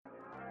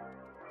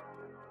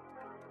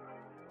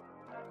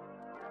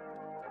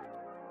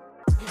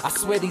I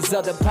swear these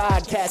other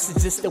podcasts are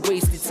just a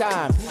waste of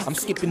time. I'm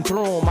skipping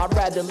through them, I'd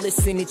rather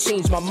listen and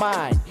change my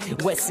mind.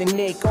 Wes and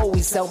Nick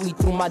always help me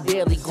through my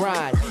daily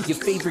grind. Your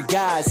favorite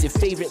guys, your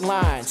favorite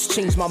lines,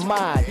 change my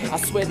mind. I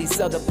swear these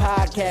other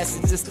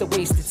podcasts are just a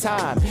waste of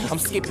time. I'm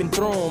skipping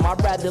through them,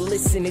 I'd rather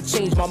listen and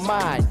change my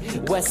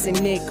mind. Wes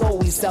and Nick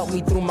always help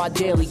me through my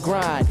daily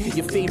grind.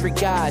 Your favorite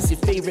guys, your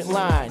favorite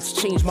lines,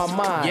 change my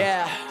mind.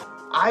 Yeah.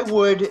 I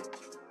would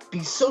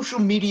be social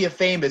media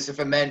famous if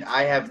it meant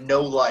I have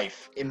no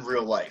life in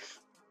real life.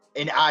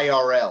 In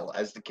IRL,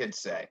 as the kids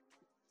say.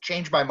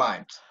 Change my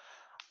mind.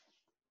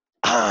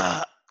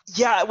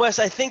 Yeah, Wes,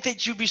 I think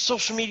that you'd be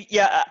social media.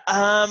 Yeah,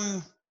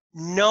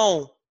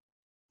 no.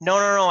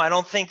 I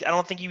don't think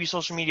you'd be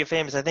social media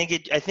famous. I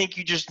think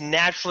you just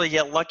naturally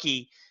get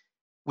lucky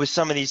with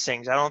some of these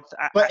things.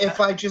 But if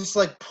I just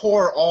like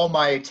pour all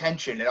my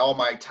attention and all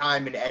my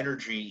time and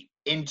energy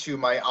into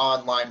my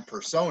online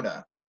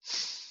persona,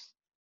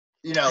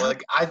 you know,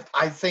 like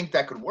I think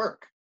that could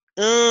work.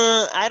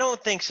 I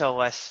don't think so,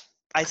 Wes.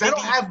 I don't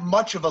have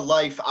much of a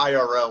life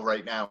IRL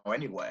right now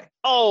anyway.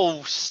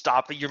 Oh,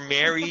 stop it. You're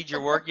married, you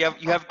work, you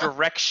have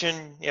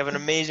direction, you have an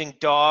amazing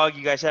dog,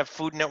 you guys have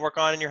Food Network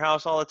on in your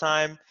house all the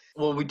time.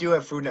 Well, we do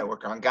have Food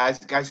Network on. Guys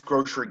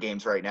grocery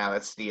games right now.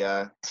 That's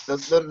the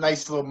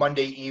nice little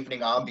Monday evening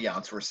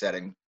ambiance we're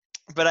setting.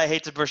 But I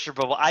hate to burst your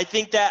bubble. I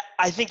think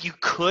you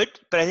could,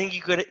 but I think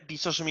you could be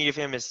social media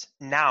famous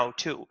now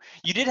too.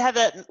 You did have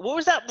that. What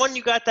was that one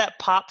you got that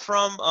pop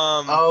from?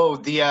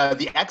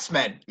 The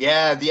X-Men.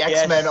 Yeah, the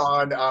X-Men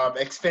on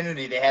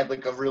Xfinity. They had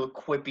like a real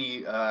quippy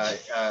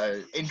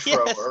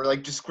intro or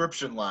like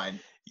description line.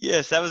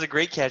 Yes, that was a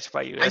great catch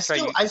by you. I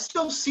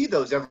still see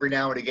those every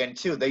now and again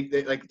too. They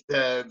like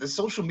the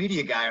social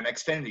media guy on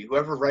Xfinity,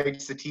 whoever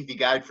writes the TV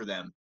guide for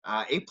them.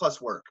 A+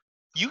 work.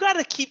 You got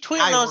to keep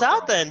tweeting those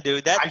out then,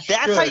 dude. That's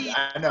how you...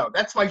 I know.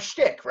 That's my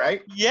shtick,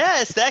 right?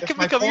 Just could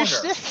become your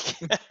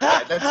shtick.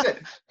 Yeah, that's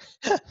it.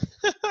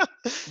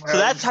 So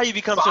that's how you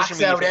become social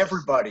media famous.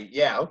 Everybody.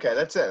 Yeah, okay,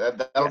 that's it.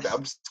 I'm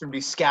just going to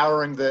be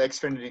scouring the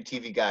Xfinity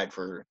TV guide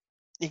for...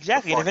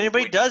 Exactly, and if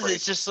anybody does it,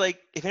 it's just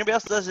like, if anybody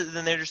else does it,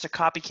 then they're just a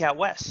copycat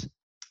Wes.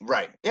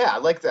 Right. Yeah, I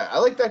like that. I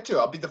like that too.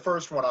 I'll be the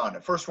first one on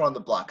it, first one on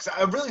the block.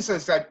 I really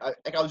says that,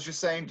 like I was just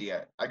saying to you,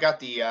 I got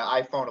the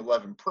iPhone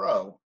 11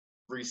 Pro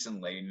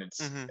recently, and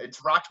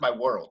it's rocked my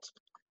world.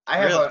 I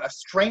have a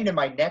strain in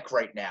my neck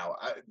right now,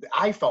 the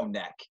iPhone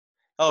neck.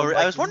 Oh, like,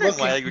 I was wondering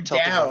why you were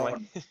tilting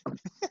down.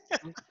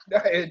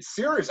 It's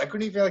serious. I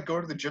couldn't even like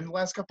go to the gym the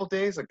last couple of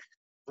days. Like,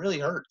 really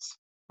hurts.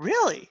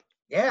 Really?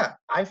 Yeah,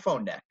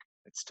 iPhone neck.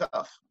 It's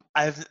tough.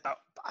 I've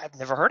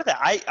never heard of that.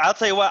 I'll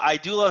tell you what. I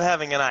do love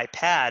having an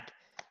iPad.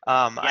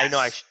 I know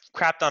I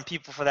crapped on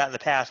people for that in the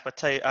past, but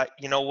tell you,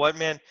 you know what,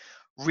 man?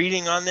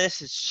 Reading on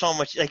this is so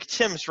much. Like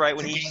Tim's right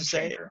when he used to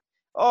say,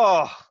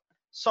 "Oh,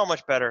 so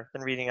much better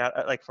than reading out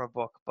like from a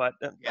book." But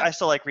I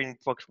still like reading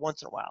books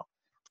once in a while.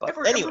 But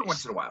every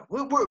once in a while.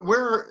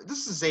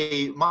 This is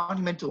a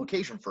monumental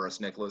occasion for us,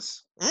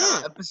 Nicholas.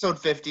 Episode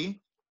 50.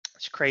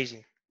 It's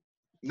crazy.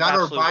 Not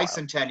our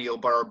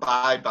bicentennial, but our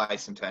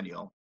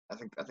bicentennial. I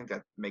think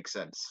that makes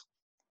sense.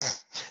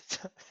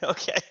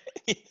 Okay.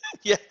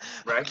 Yeah.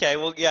 Right. Okay.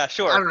 Well, yeah.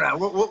 Sure. I don't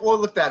know. We'll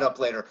look that up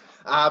later.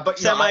 But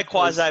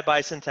semi-quasi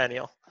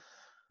bicentennial.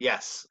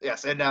 Yes.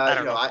 And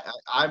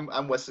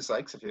I'm Wesley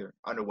Sykes, if you're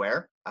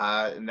unaware.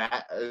 And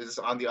that is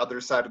on the other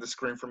side of the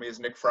screen for me is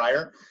Nick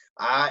Fryer.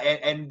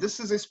 And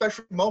this is a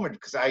special moment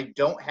because I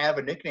don't have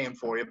a nickname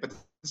for you, but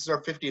this is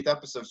our 50th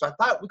episode, so I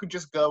thought we could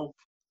just go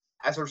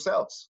as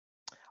ourselves.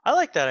 I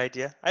like that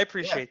idea. I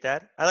appreciate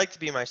that. I like to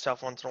be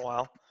myself once in a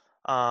while.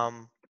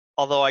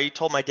 Although I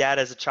told my dad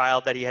as a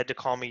child that he had to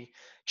call me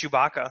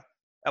Chewbacca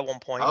at one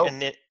point,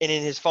 and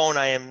in his phone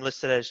I am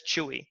listed as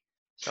Chewie.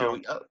 So,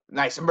 Chewie. Oh,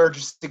 nice.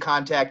 Emergency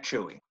contact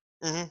Chewie.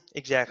 Mm-hmm.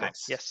 Exactly.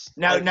 Nice. Yes.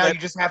 Now you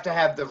just have to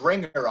have the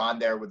ringer on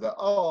there with the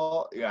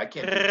I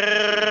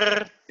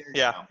can't.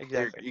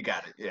 Exactly. You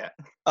got it. Yeah.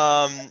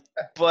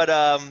 But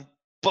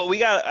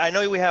I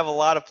know we have a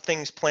lot of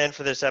things planned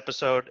for this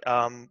episode.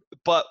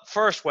 But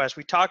first, Wes,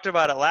 we talked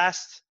about it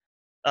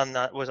on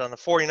the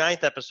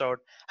 49th episode,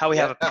 how we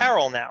have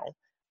apparel now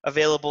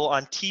available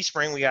on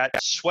Teespring. We got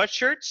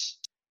sweatshirts,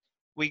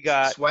 we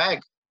got swag,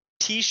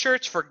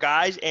 T-shirts for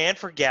guys and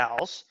for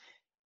gals,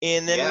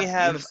 and then we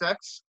have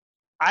unisex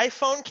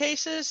iPhone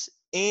cases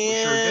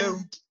and sure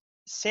do.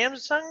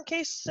 Samsung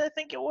cases. I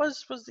think it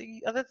was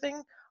the other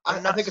thing. I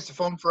think it's a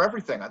phone for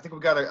everything. I think we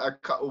got a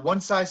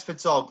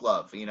one-size-fits-all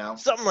glove,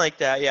 Something like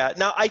that, yeah.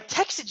 Now, I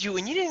texted you,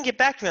 and you didn't get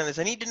back to me on this.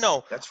 I need to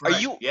know. That's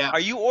right, Are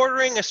you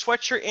ordering a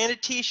sweatshirt and a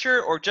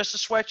T-shirt, or just a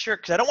sweatshirt?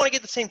 Because I don't want to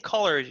get the same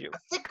color as you. I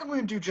think I'm going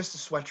to do just a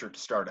sweatshirt to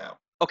start out.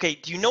 Okay,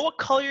 do you know what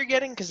color you're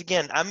getting? Because,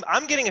 again,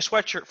 I'm getting a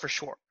sweatshirt for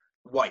sure.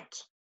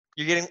 White.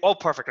 You're getting – oh,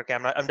 perfect. Okay,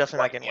 I'm definitely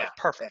not getting white.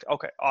 Perfect.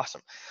 Okay,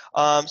 awesome.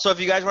 So if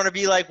you guys want to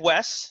be like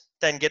Wes,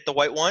 then get the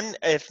white one.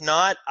 If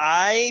not,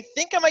 I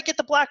think I might get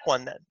the black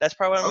one then. That's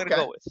probably what I'm going to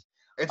go with.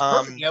 It's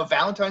perfect.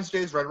 Valentine's Day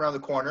is right around the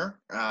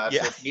corner. So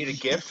if you need a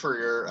gift for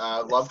your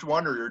loved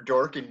one or your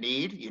dork in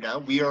need,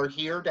 we are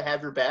here to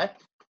have your back.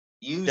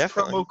 Use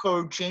Definitely. promo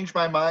code Change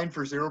My Mind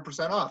for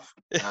 0% off.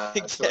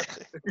 Exactly. So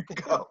there you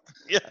go.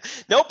 Yeah.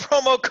 No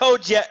promo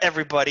codes yet,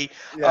 everybody.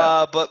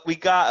 Yeah. But we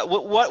got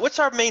what's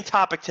our main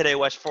topic today,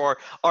 Wes, for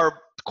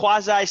our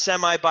quasi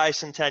semi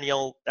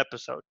bicentennial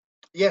episode?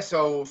 Yeah,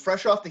 so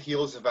fresh off the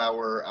heels of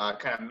our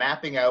kind of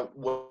mapping out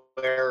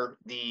where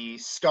the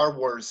Star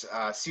Wars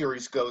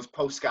series goes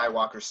post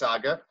Skywalker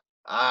saga,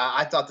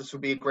 I thought this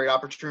would be a great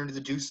opportunity to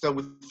do so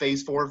with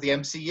Phase 4 of the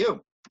MCU.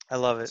 I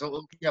love it.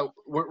 So,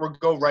 we'll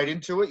go right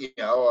into it.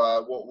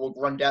 We'll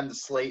run down the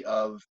slate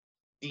of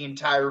the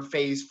entire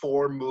Phase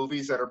 4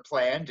 movies that are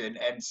planned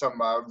and some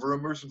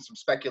rumors and some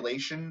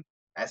speculation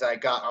as I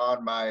got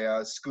on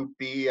my Scoop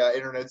B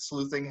internet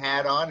sleuthing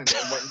hat on and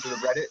went into the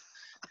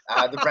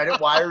Reddit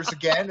wires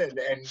again and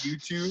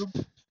YouTube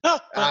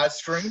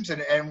streams,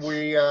 and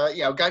we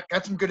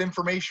got some good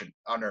information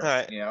on Earth. All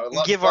right.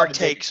 And give our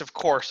takes, of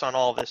course, on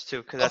all this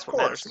too, because that's what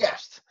matters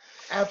most.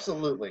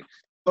 Absolutely.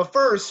 But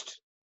first,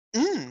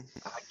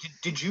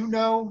 did you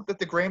know that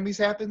the Grammys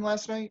happened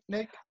last night,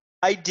 Nick?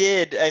 I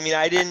did. I mean,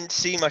 I didn't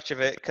see much of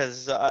it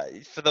because,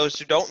 for those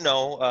who don't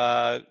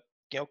know,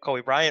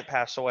 Kobe Bryant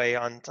passed away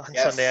on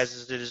Sunday,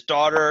 as did his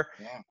daughter.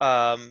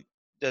 Yeah.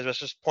 As I was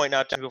just pointing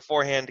out to you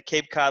beforehand, the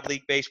Cape Cod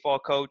League baseball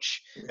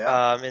coach,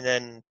 Yeah. and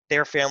then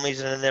their families,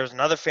 and then there was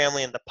another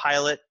family and the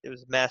pilot. It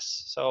was a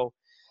mess. So,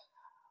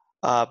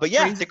 but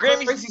yeah, the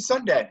Grammys. Crazy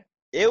Sunday.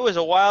 It was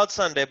a wild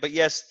Sunday, but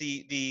yes,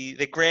 the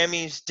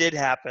Grammys did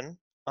happen.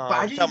 But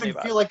I didn't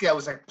even feel like that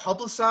was like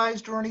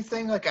publicized or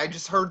anything. Like I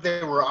just heard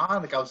they were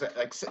on. Like I was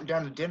like sitting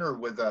down to dinner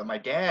with my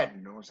dad,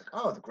 and I was like,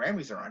 "Oh, the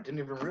Grammys are on." Didn't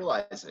even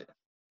realize it.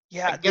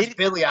 Yeah, I guess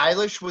Billie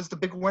Eilish was the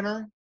big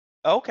winner.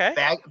 Okay.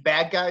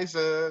 Bad Guys,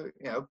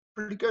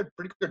 pretty good.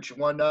 She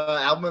won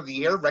Album of the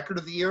Year, Record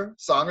of the Year,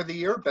 Song of the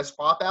Year, Best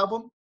Pop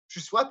Album.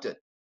 She swept it.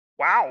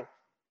 Wow.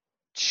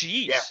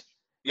 Jeez.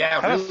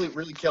 Yeah,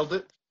 really killed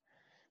it.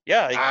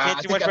 Yeah, you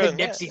can't do much better than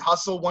that. Nipsey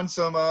Hussle won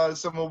some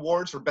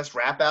awards for Best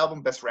Rap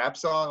Album, Best Rap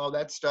Song, all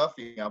that stuff.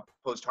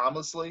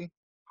 Posthumously.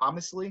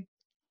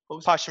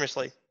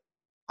 Posthumously.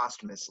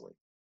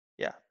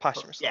 Yeah,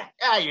 posthumously.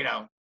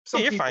 Yeah,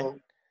 some people. Fine.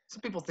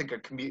 Some people think a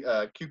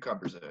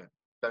cucumber's a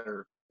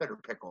better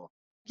pickle.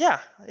 Yeah.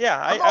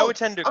 I would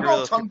tend to agree with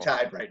those people. I'm all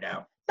tongue-tied right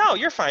now. No,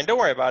 you're fine. Don't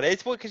worry about it.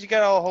 It's because you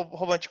got a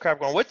whole bunch of crap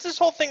going. What's this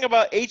whole thing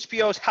about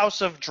HBO's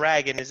House of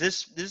Dragon? Is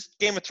this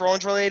Game of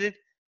Thrones related?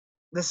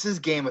 This is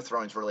Game of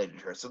Thrones related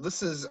here. So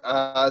this is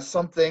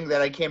something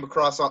that I came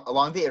across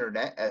along the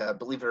internet,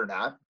 believe it or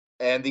not.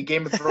 And the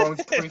Game of Thrones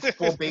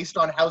prequel based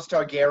on House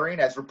Targaryen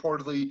has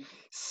reportedly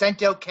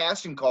sent out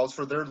casting calls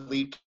for their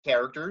lead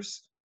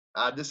characters.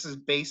 This is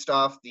based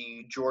off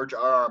the George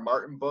R.R.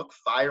 Martin book,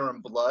 Fire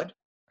and Blood.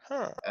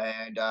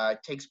 And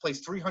takes place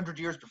 300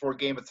 years before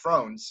Game of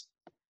Thrones.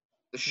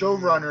 The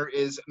showrunner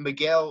is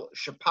Miguel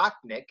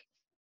Sapochnik.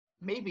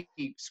 Maybe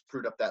he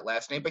screwed up that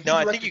last name, but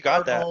I think you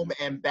got that. Home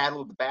and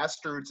Battle of the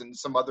Bastards and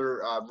some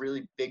other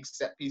really big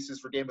set pieces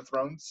for Game of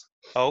Thrones.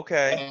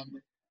 Okay. And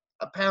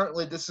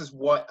apparently this is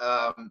what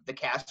the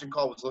casting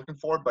call was looking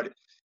for, but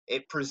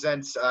it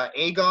presents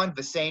Aegon,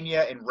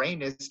 Visenya, and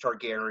Rhaenys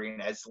Targaryen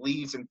as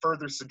leads and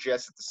further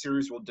suggests that the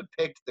series will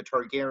depict the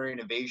Targaryen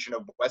invasion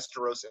of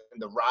Westeros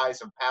and the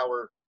rise of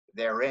power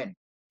therein.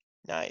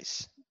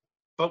 Nice.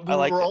 But we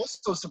were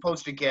also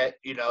supposed to get,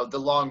 the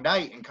Long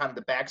Night and kind of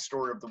the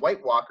backstory of the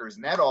White Walkers,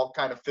 and that all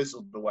kind of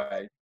fizzled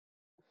away.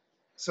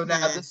 So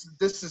now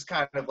this is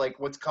kind of like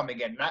what's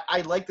coming in. And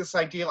I like this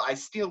idea. I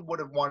still would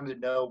have wanted to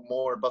know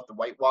more about the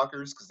White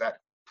Walkers because that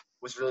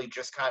was really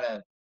just kind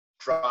of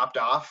dropped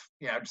off.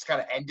 Just kind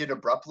of ended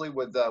abruptly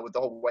with the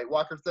whole White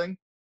Walker thing.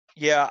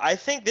 Yeah, I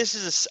think this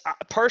is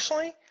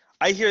personally.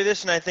 I hear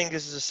this and I think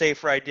this is a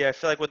safer idea. I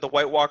feel like with the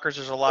White Walkers,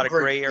 there's a lot of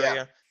gray area.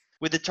 Yeah.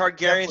 With the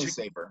Targaryens,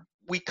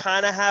 we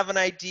kind of have an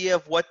idea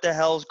of what the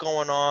hell's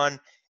going on,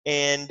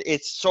 and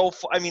it's so.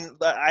 I mean,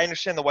 I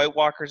understand the White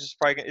Walkers is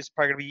probably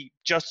going to be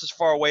just as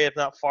far away, if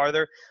not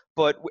farther.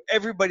 But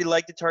everybody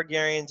liked the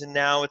Targaryens, and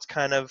now it's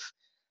kind of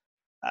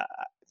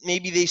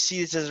maybe they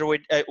see this as a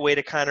way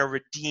to kind of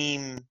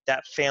redeem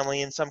that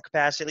family in some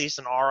capacity, at least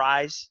in our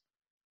eyes.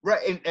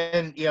 Right,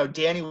 and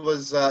Dany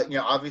was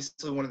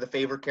obviously one of the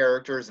favorite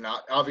characters, and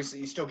obviously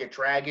you still get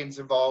dragons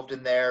involved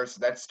in there,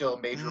 so that's still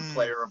a major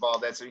player of all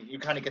that. So you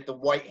kind of get the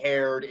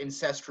white-haired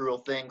ancestral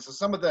thing. So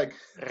some of the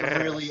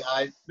really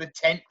the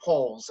tent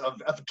poles of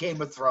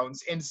Game of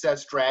Thrones,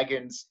 incest,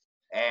 dragons,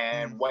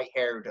 and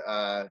white-haired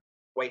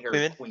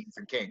queens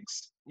and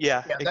kings.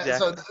 Yeah, exactly.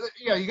 So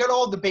you got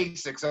all the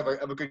basics of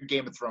a good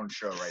Game of Thrones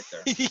show right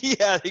there.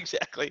 Yeah,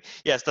 exactly.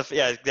 Yes,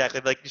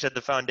 exactly. Like you said,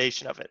 the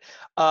foundation of it.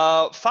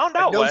 Found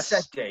out. No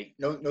set date.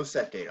 No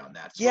set date on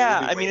that. So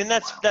yeah, I mean, and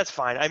that's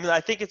fine. I mean, I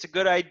think it's a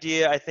good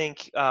idea. I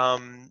think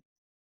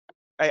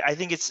I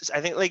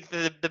think like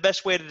the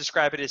best way to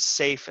describe it is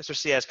safe,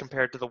 especially as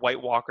compared to the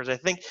White Walkers. I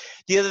think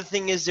the other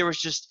thing is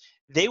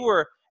they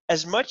were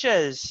as much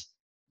as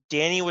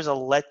Dany was a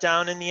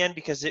letdown in the end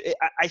because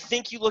I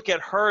think you look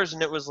at hers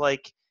and it was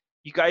like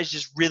you guys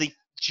just really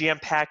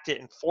jam-packed it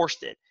and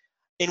forced it.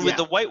 And with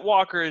the White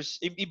Walkers,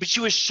 but she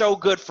was so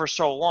good for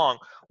so long.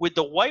 With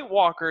the White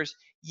Walkers,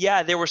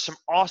 yeah, there were some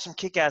awesome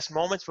kick-ass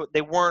moments, but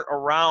they weren't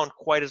around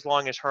quite as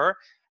long as her.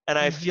 And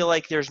I feel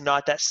like there's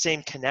not that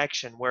same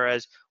connection.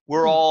 Whereas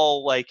we're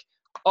all like,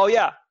 oh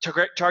yeah,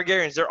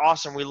 Targaryens, they're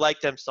awesome. We like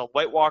them still.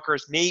 White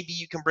Walkers, maybe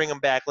you can bring them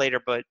back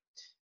later, but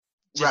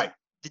the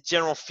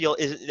general feel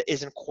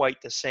isn't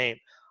quite the same.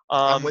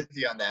 I'm with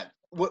you on that.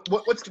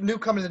 What's new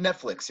coming to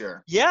Netflix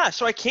here? Yeah,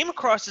 so I came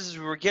across this as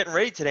we were getting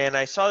ready today, and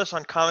I saw this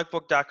on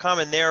comicbook.com,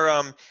 and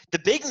the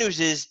big news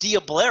is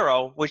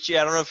Diablero, which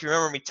I don't know if you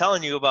remember me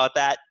telling you about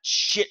that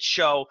shit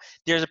show.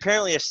 There's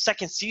apparently a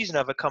second season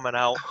of it coming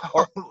out,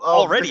 or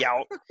already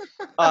out.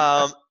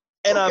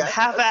 And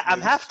okay,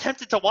 I'm half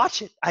tempted to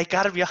watch it. I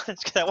gotta be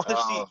honest, because I want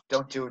to see.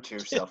 Don't do it to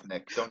yourself,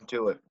 Nick. Don't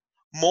do it.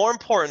 More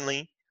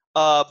importantly,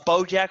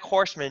 BoJack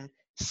Horseman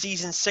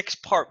season 6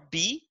 part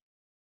B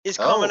is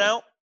coming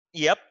out.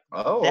 Yep.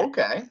 Oh,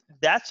 okay.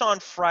 That's on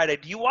Friday.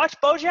 Do you watch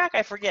BoJack?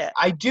 I forget.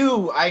 I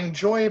do. I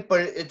enjoy it,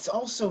 but it's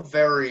also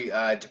very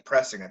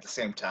depressing at the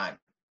same time.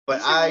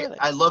 But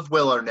I love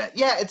Will Arnett.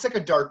 Yeah, it's like a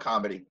dark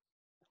comedy.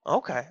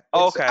 Okay.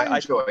 I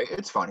enjoy it.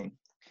 It's funny.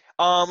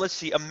 Let's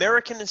see.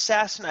 American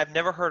Assassin. I've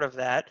never heard of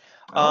that.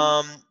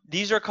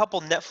 These are a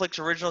couple Netflix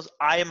originals.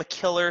 I Am a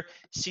Killer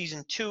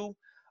season 2.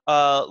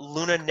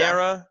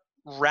 Lunanera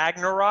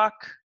Ragnarok.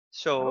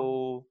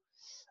 So.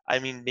 I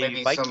mean,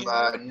 maybe Viking.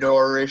 Some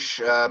Norse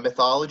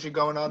mythology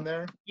going on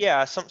there.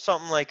 Yeah,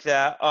 something like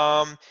that.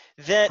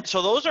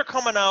 So those are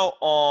coming out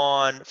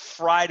on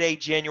Friday,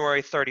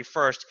 January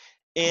 31st,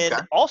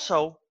 and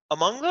also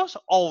among those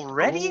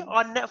already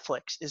on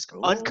Netflix is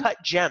Uncut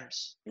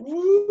Gems.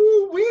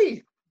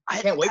 Woo-wee!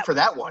 I can't wait for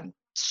that one.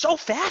 So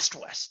fast,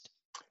 West.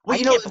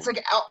 It's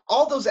like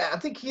all those. I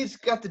think he's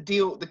got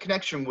the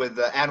connection with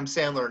Adam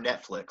Sandler and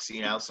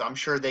Netflix. So I'm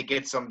sure they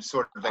get some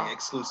sort of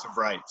exclusive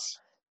rights.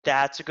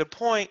 That's a good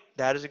point.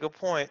 That is a good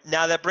point.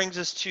 Now that brings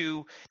us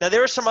to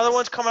there are some other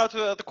ones coming out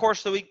throughout the course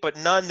of the week, but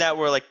none that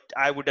were like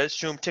I would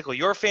assume tickle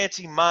your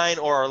fancy, mine,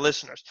 or our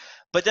listeners.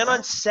 But then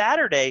on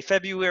Saturday,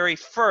 February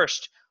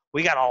 1st,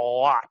 we got a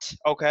lot.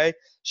 Okay,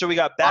 so we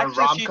got Back to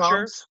the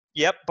Future.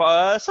 Yep,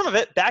 some of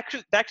it. Back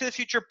to the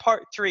Future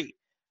Part 3,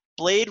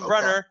 Blade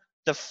Runner,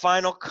 the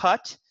final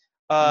cut.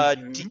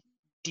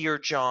 Dear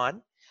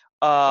John.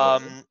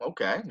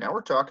 Okay, now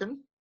we're talking.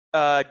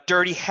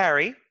 Dirty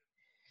Harry.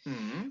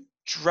 Mm-hmm.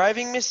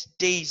 Driving Miss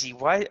Daisy.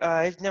 Why?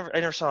 I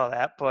never saw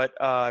that, but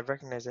I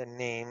recognize that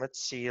name. Let's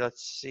see.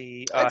 That's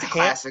a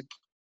classic.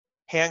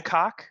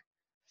 Hancock.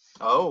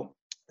 Oh.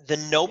 The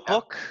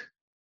Notebook.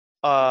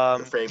 Your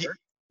favorite.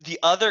 The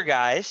Other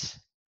Guys.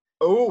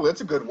 Oh,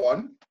 that's a good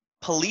one.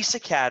 Police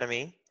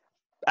Academy.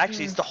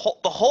 Actually, it's the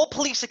whole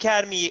Police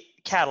Academy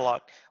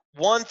catalog,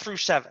 1 through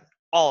 7,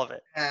 all of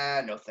it.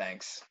 No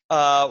thanks.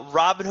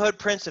 Robin Hood,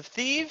 Prince of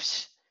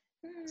Thieves.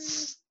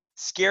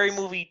 Scary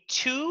Movie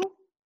 2.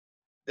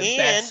 The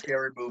best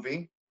scary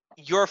movie.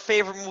 Your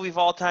favorite movie of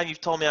all time, you've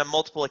told me on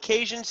multiple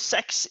occasions,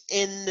 Sex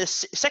and the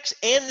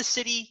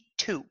City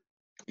 2.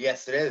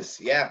 Yes, it is.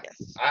 Yeah.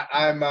 Yes.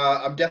 I'm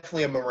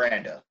definitely a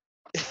Miranda.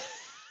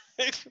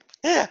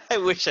 I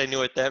wish I knew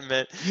what that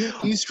meant.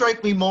 You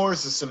strike me more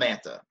as a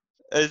Samantha.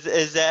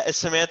 Is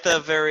Samantha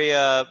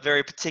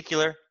very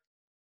particular?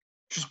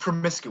 She's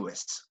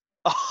promiscuous.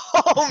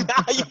 Oh,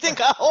 now you think?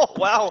 Oh,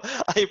 wow!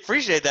 I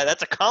appreciate that.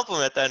 That's a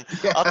compliment. Then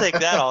I'll take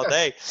that all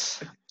day.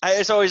 I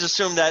just always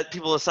assume that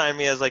people assign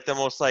me as like the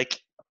most like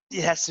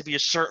it has to be a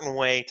certain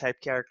way type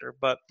character.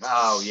 But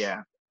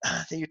yeah,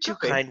 you're too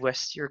kind,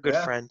 West. You're a good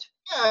friend.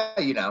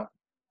 Yeah,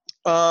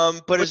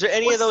 But is there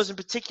any of those in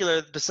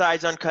particular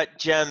besides Uncut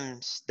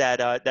Gems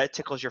that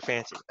tickles your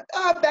fancy?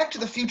 Back to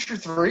the Future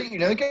 3,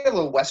 get a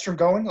little Western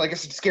going. Like I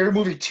said, Scary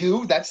Movie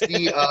 2, that's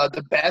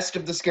the best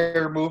of the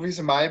scary movies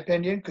in my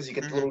opinion, because you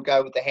get the little guy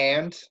with the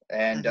hand,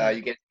 and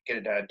you get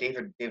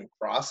David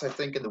Cross, I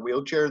think, in the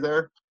wheelchair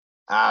there.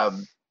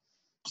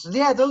 So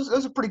yeah,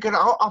 those are pretty good.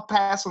 I'll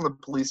pass on the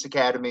Police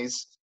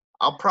Academies.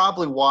 I'll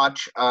probably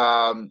watch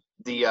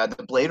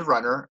the Blade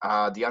Runner,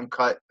 the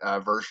uncut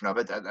version of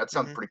it. That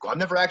sounds pretty cool. I've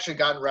never actually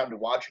gotten around to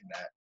watching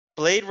that.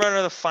 Blade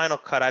Runner, the final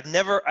cut. I've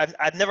never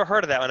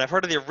heard of that one. I've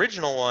heard of the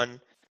original one,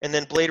 and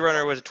then Blade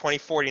Runner was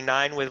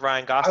 2049 with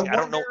Ryan Gosling. I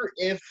don't know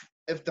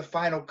if the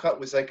final cut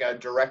was like a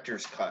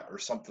director's cut or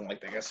something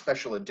like that, a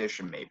special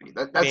edition maybe.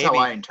 That's maybe. How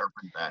I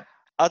interpret that.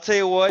 I'll tell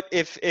you what,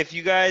 if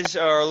you guys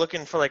are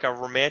looking for like a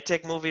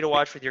romantic movie to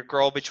watch with your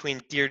girl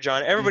between Dear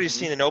John, everybody's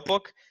seen The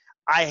Notebook.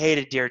 I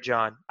hated Dear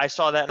John. I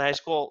saw that in high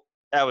school.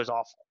 That was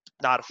awful.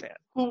 Not a fan.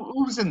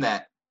 Who was in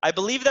that? I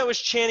believe that was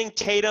Channing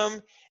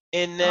Tatum,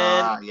 and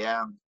then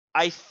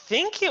I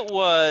think it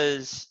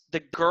was the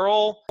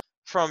girl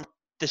from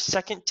the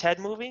second Ted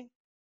movie.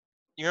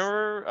 You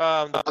remember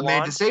the blonde?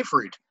 Amanda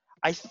Seyfried.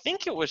 I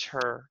think it was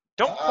her.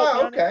 Don't quote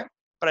me on it,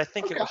 but I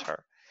think it was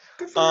her.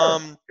 Good for her.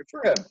 Good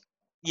for him.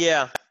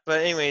 Yeah,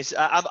 but anyways,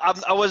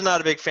 I was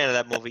not a big fan of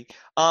that movie.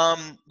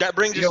 That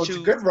brings us to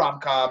a good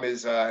rom-com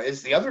is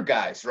The Other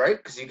Guys, right?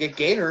 Because you get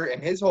Gator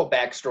and his whole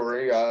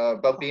backstory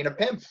about being a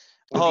pimp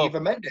with Eva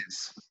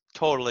Mendes.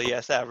 Totally,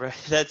 yes,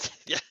 that's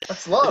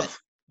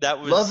love. That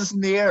was love is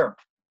in the air.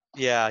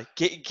 Yeah,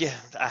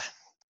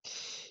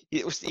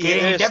 He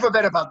ain't never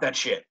been about that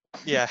shit.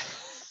 Yeah.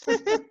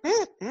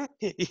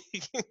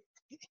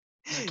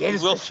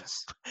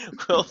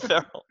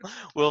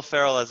 Will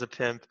Ferrell as a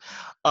pimp.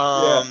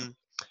 Yeah.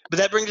 But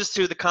that brings us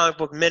to the comic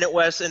book Minute,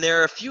 West, and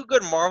there are a few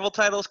good Marvel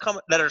titles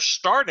that are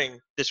starting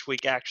this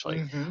week,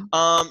 actually.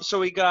 Mm-hmm. So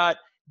we got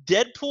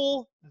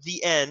Deadpool,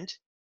 The End.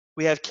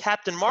 We have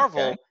Captain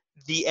Marvel,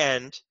 The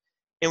End,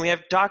 and we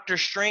have Doctor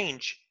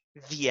Strange,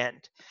 The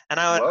End. And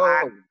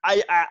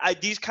I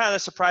these kind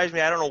of surprised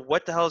me. I don't know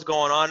what the hell is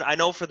going on. I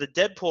know for the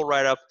Deadpool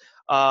write-up,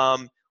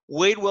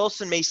 Wade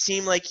Wilson may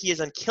seem like he is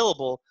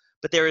unkillable,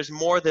 but there is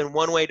more than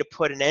one way to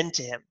put an end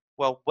to him.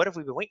 Well, what have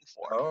we been waiting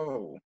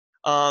for?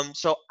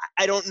 So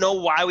I don't know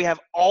why we have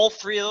all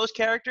three of those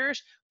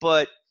characters,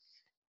 but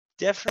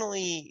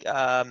definitely,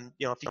 if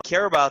you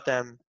care about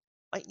them,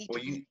 might need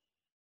to.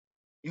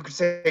 You could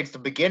say it's the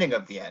beginning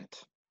of the end.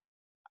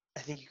 I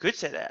think you could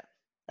say that.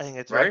 I think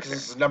that's right because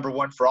this is number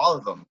one for all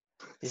of them.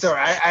 Sorry,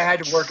 I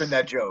had to work on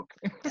that joke.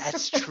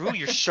 That's true.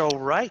 You're so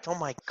right. Oh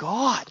my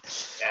God.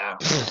 Yeah.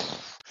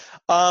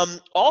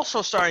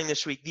 Also starting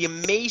this week, The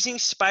Amazing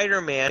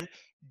Spider-Man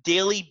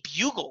Daily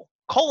Bugle,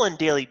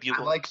 Daily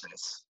Bugle. I like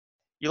this.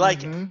 You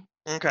like it?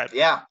 Okay.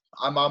 Yeah,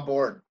 I'm on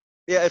board.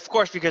 Yeah, of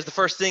course, because the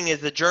first thing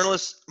is the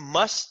journalist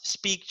must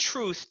speak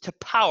truth to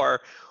power,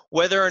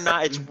 whether or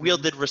not it's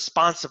wielded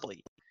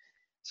responsibly.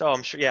 So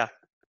I'm sure, yeah.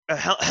 You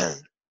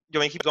want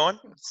me to keep going?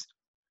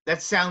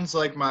 That sounds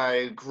like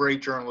my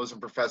great journalism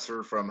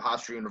professor from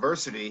Hofstra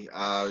University,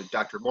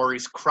 Dr.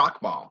 Maurice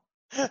Krochmal.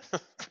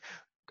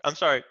 I'm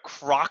sorry,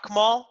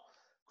 Krochmal?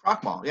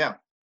 Krochmal, yeah.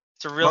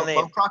 It's a real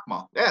name.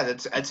 Krochmal. Yeah,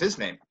 that's his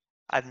name.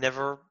 I've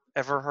never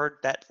ever heard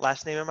that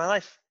last name in my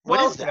life. What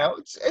is that?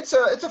 It's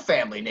a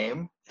family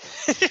name.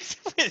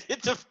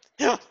 It's a.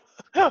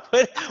 I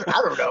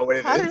don't know what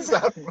it is.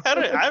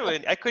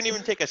 I couldn't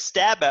even take a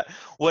stab at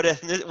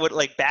what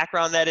like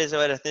background that is,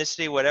 what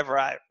ethnicity, whatever.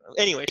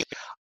 Anyway.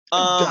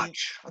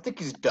 Dutch. I think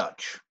he's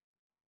Dutch.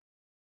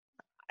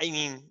 I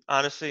mean,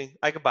 honestly,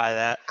 I could buy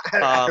that. I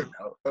don't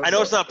know. I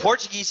know it's not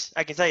Portuguese.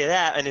 I can tell you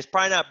that, and it's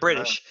probably not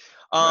British.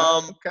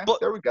 Okay, but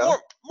there we go.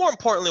 More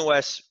importantly,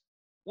 Wes,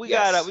 we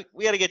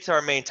gotta get to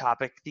our main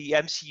topic, the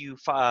MCU.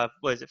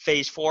 What is it?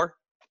 Phase 4.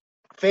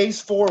 Phase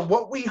 4.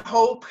 What we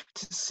hope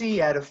to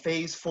see out of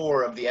Phase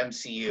 4 of the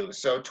MCU.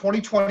 So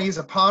 2020 is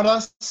upon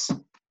us,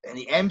 and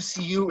the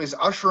MCU is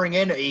ushering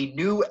in a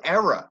new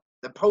era.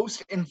 The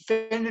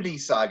post-Infinity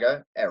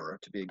Saga era,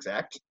 to be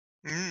exact.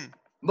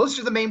 Most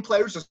of the main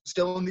players are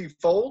still in the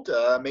fold,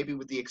 maybe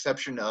with the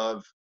exception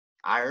of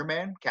Iron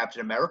Man,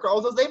 Captain America,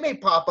 although they may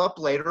pop up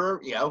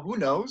later, who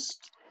knows?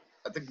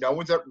 I think no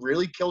one's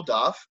really killed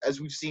off, as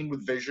we've seen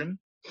with Vision.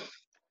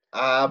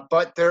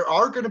 But there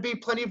are going to be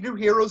plenty of new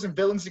heroes and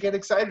villains to get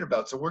excited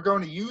about, so we're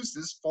going to use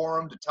this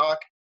forum to talk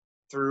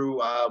through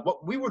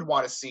what we would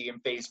want to see in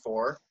Phase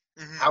 4.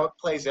 How it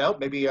plays out,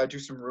 maybe do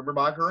some rumor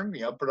mongering,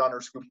 put on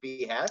our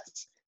Scoopy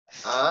hats,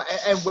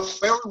 and where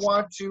we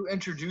want to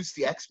introduce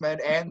the X-Men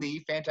and the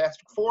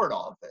Fantastic Four in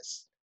all of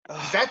this.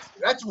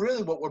 That's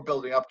really what we're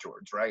building up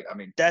towards, right? I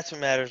mean, that's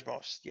what matters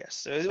most.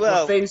 Yes.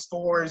 Well, Phase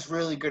 4 is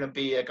really going to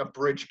be like a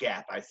bridge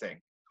gap, I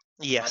think.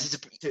 Yes.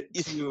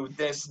 To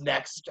this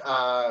next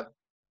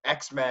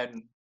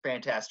X-Men,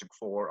 Fantastic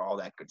Four, all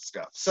that good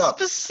stuff. So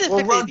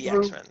specifically the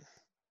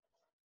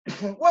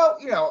X-Men. Well,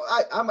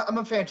 I'm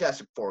a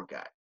Fantastic Four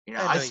guy.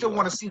 I still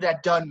want to see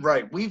that done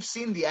right. We've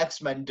seen the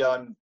X-Men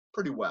done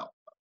pretty well.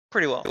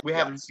 We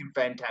haven't seen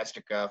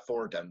Fantastic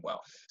Four done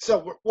well.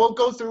 So we'll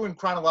go through in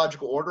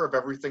chronological order of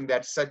everything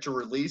that's set to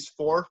release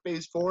for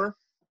Phase 4,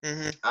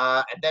 and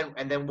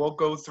then we'll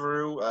go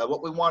through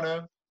what we want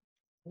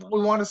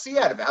to see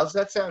out of it. How's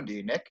that sound to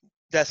you, Nick?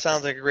 That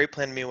sounds like a great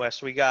plan to me,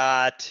 Wes. We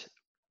got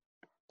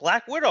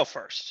Black Widow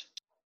first.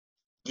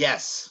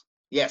 Yes.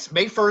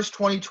 May 1st,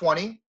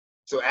 2020.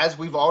 So as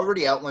we've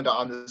already outlined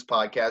on this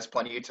podcast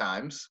plenty of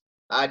times,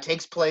 it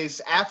takes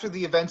place after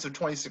the events of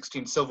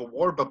 2016 Civil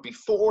War, but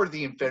before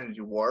the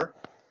Infinity War.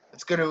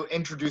 It's going to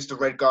introduce the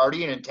Red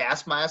Guardian and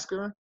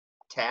Taskmaster.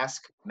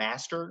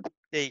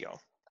 There you go.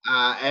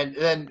 And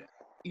then,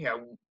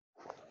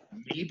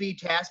 maybe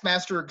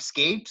Taskmaster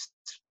escapes.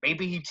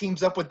 Maybe he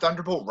teams up with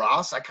Thunderbolt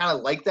Ross. I kind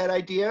of like that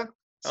idea.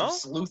 Some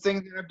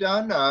sleuthing that I've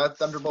done.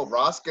 Thunderbolt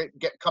Ross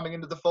get coming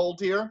into the fold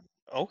here.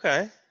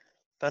 Okay.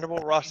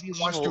 Thunderbolt Ross maybe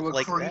wants to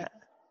like that.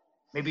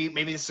 Maybe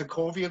the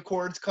Sokovia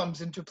Accords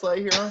comes into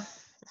play here.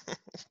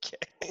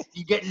 Okay.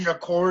 You get an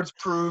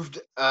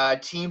Accords-proved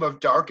team of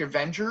Dark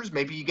Avengers.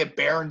 Maybe you get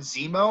Baron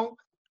Zemo,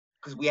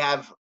 because we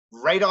have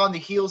right on the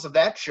heels of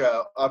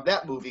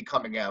that movie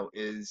coming out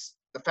is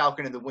The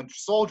Falcon and the Winter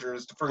Soldier,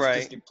 is the first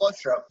Disney Plus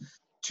show.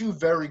 Two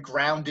very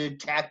grounded,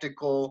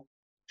 tactical,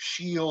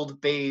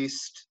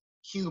 shield-based,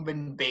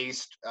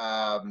 human-based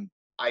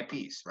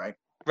IPs, right?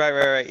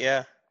 Right,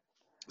 yeah.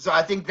 So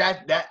I think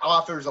that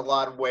offers a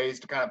lot of ways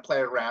to kind of play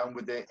around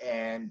with it,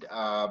 and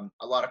a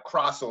lot of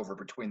crossover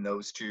between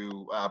those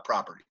two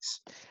properties.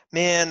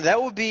 Man,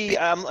 that would be.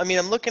 I'm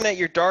looking at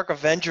your Dark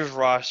Avengers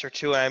roster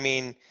too. I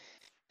mean,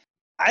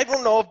 I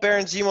don't know if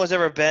Baron Zemo's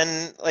ever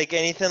been like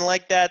anything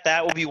like that.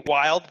 That would be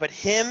wild. But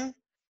him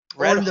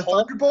Red Or in the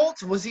Hulk.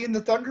 Thunderbolts? Was he in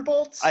the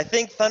Thunderbolts? I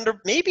think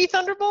maybe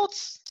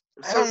Thunderbolts.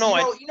 I don't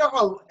know. You know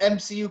how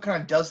MCU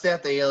kind of does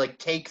that? They like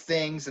take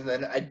things and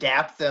then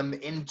adapt them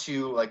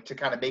into like to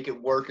kind of make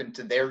it work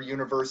into their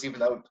universe, even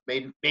though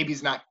maybe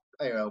it's not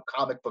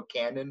comic book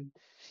canon.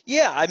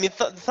 Yeah, I mean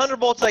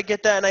Thunderbolts. I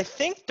get that, and I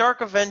think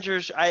Dark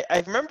Avengers.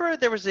 I remember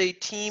there was a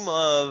team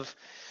of.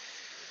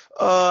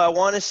 I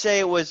want to say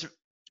it was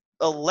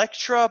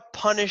Elektra,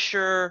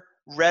 Punisher,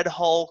 Red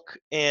Hulk,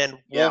 and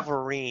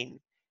Wolverine.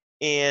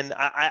 And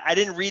I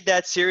didn't read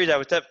that series. I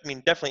was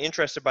definitely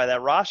interested by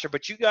that roster.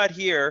 But you got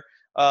here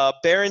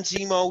Baron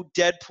Zemo,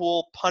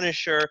 Deadpool,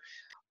 Punisher,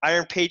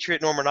 Iron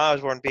Patriot, Norman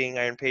Osborn being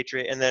Iron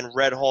Patriot, and then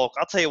Red Hulk.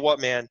 I'll tell you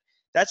what, man,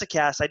 that's a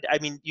cast. I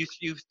mean,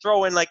 you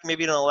throw in like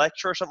maybe an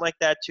Elektra or something like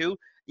that too.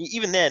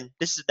 Even then,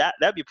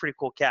 that'd be a pretty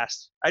cool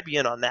cast. I'd be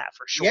in on that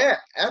for sure. Yeah,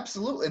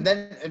 absolutely. And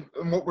then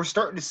and what we're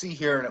starting to see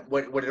here, and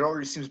what it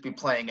already seems to be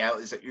playing out,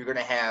 is that you're going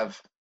to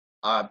have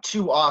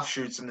two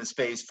offshoots in this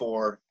phase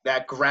 4,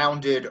 that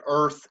grounded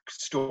Earth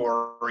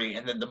story,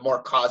 and then the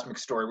more cosmic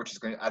story, which is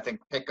going to, I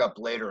think, pick up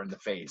later in the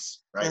phase,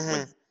 right? Mm-hmm.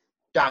 With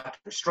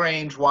Doctor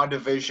Strange,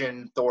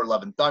 WandaVision, Thor: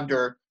 Love and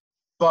Thunder.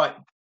 But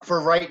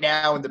for right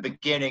now, in the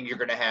beginning, you're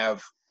going to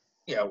have,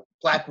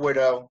 Black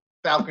Widow,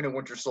 Falcon and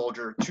Winter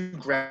Soldier, two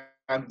grounded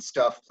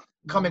stuff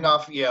coming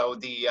off,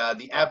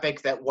 the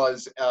epic that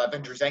was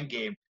Avengers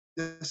Endgame.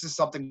 This is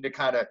something to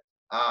kind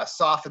of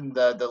soften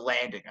the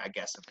landing, I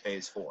guess, in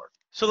phase 4.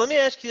 So let me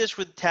ask you this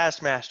with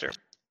Taskmaster.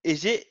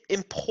 Is it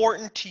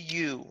important to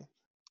you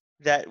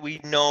that we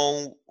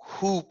know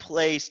who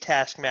plays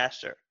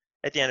Taskmaster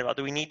at the end of it?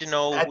 Do we need to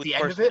know at the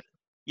end of it?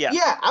 Yeah.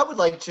 Yeah, I would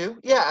like to.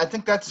 Yeah, I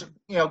think that's,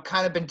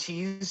 kind of been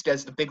teased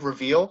as the big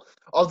reveal.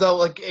 Although,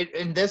 like,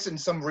 in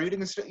some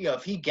readings,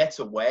 if he gets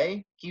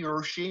away, he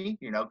or she,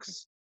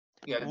 because,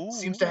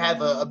 seems to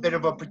have a bit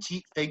of a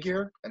petite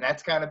figure, and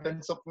that's kind of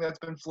been something that's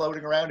been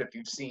floating around. If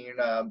you've seen,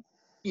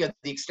 the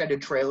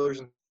extended trailers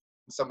and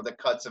some of the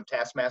cuts of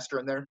Taskmaster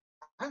in there.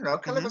 I don't know,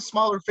 kind of a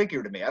smaller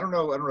figure to me. I don't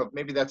know.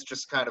 Maybe that's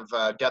just kind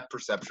of depth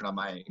perception on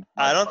my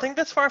I don't part. think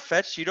that's far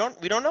fetched. We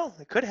don't know.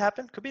 It could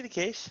happen. Could be the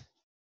case.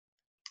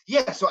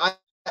 Yeah. So I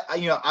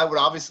would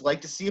obviously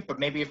like to see it, but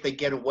maybe if they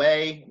get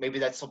away, maybe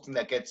that's something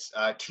that gets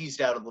teased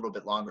out a little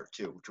bit longer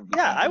too. Which would be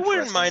I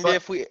wouldn't mind it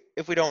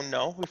if we don't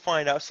know. We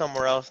find out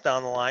somewhere else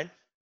down the line.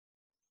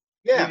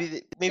 Yeah.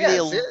 Maybe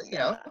they'll.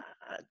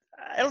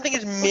 I don't think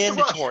it's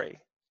mandatory.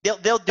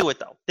 They'll do it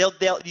though.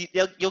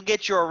 You'll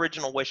get your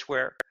original wish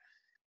where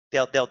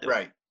they'll do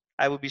right. it.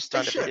 I would be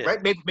stunned if they did.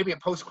 Right? Maybe a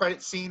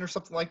post-credit scene or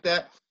something like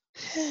that.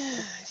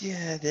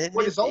 Yeah.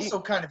 What is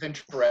also kind of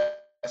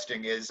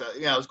interesting is,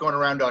 I was going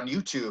around on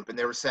YouTube and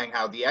they were saying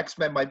how the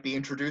X-Men might be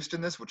introduced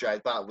in this, which I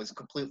thought was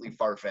completely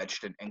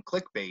far-fetched and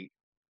clickbait.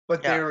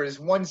 But there is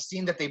one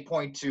scene that they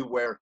point to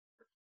where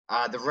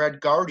the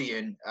Red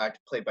Guardian,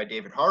 played by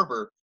David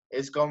Harbour,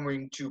 is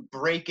going to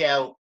break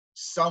out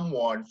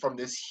someone from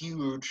this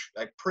huge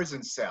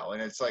prison cell,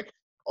 and it's like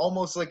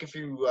almost like if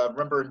you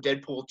remember in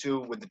Deadpool 2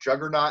 with the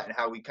Juggernaut and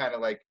how we kind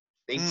of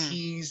they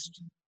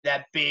teased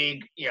that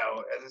big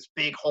this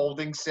big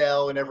holding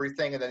cell and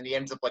everything, and then he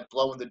ends up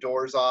blowing the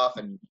doors off,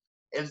 and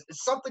it's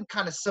something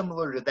kind of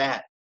similar to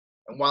that.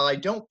 And while I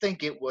don't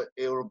think it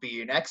will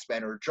be an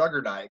X-Men or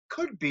Juggernaut, it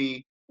could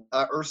be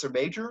Ursa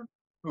Major,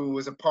 who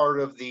was a part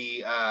of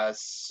the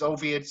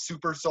Soviet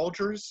super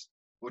soldiers,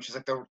 which is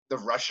the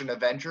Russian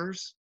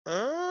Avengers.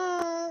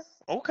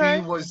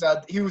 Okay.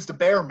 He was the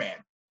Bear Man.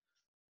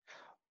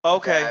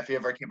 Okay. If you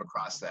ever came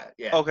across that,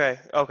 yeah. Okay.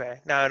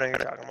 Now I know what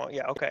you're talking about.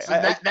 Yeah. Okay. So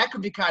that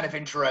could be kind of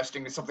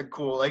interesting and something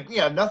cool.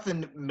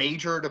 Nothing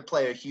major to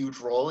play a huge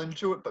role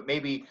into it, but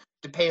maybe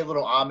to pay a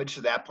little homage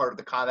to that part of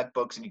the comic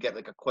books, and you get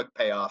a quick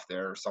payoff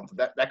there or something.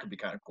 That could be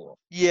kind of cool.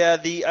 Yeah.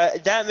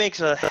 That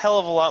makes a hell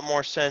of a lot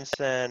more sense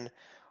than.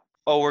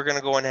 Oh, we're gonna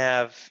go and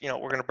have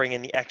we're gonna bring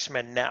in the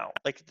X-Men now.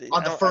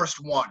 On the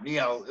first one,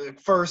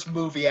 first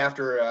movie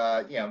after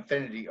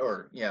Infinity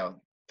or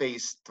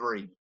Phase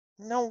 3.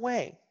 No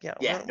way. Yeah.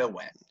 Yeah, no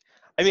way.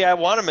 I mean, I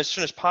want them as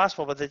soon as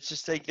possible, but it's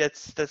just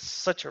that's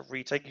such a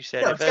reach, like you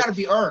said. No, it's got to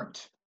be earned.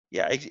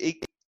 Yeah,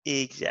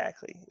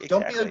 exactly.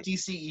 Don't be like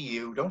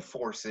DCEU. Don't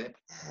force it.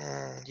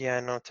 Yeah,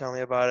 no, tell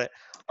me about it.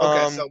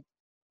 Okay, so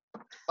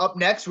up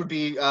next would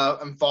be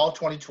in fall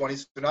 2020,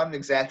 so not an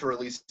exact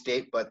release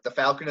date, but The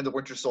Falcon and the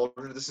Winter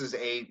Soldier. This is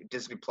a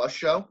Disney Plus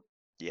show.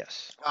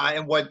 Yes.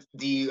 And what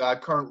the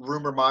current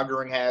rumor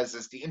mongering has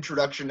is the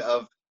introduction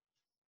of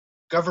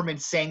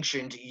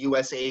government-sanctioned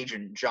U.S.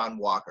 agent John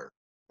Walker.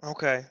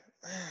 Okay.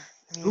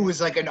 Who is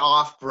an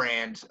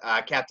off-brand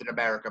Captain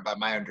America, by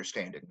my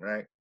understanding,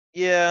 right?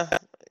 Yeah.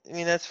 I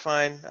mean, that's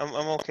fine.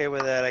 I'm okay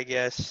with that, I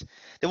guess.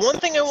 The one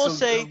thing I will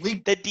say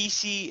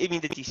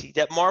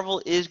that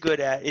Marvel is good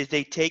at is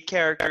they take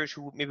characters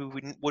who maybe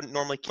we wouldn't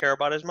normally care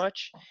about as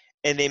much,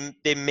 and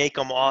they make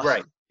them awesome.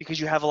 Right. Because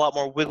you have a lot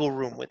more wiggle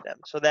room with them.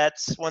 So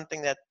that's one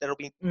thing that'll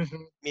be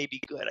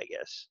maybe good, I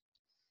guess.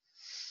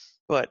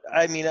 But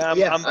I mean,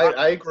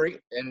 I agree.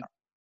 And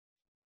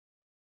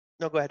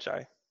no, go ahead.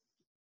 Sorry.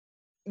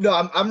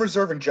 No, I'm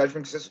reserving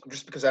judgment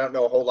just because I don't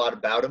know a whole lot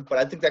about him, but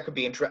I think that could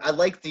be interesting. I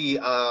like the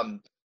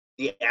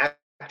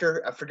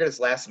actor. I forget his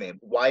last name,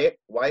 Wyatt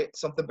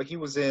something, but he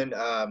was in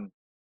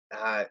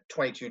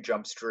 22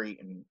 Jump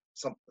Street and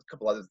a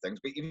couple other things.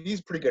 But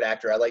he's a pretty good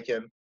actor. I like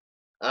him.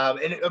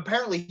 And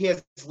apparently he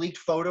has leaked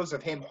photos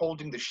of him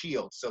holding the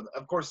shield. So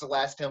of course the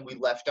last time we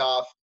left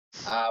off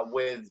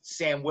with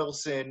Sam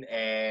Wilson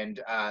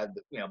and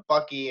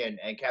Bucky and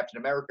Captain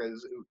America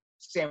is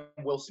Sam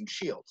Wilson's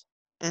shield.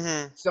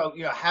 Mm-hmm. So,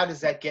 how does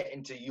that get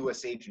into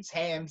U.S. agents'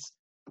 hands?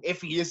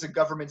 If he is a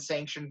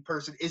government-sanctioned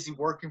person, is he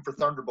working for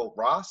Thunderbolt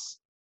Ross?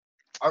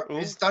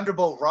 Is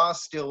Thunderbolt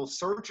Ross still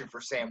searching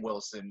for Sam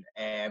Wilson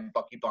and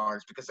Bucky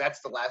Barnes? Because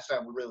that's the last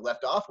time we really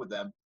left off with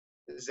them.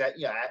 Is that,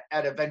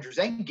 at Avengers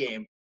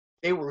Endgame,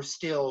 they were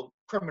still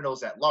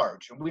criminals at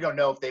large. And we don't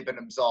know if they've been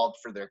absolved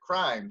for their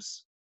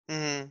crimes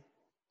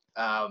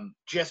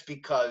just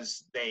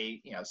because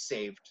they,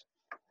 saved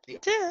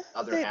the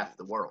other half of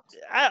the world.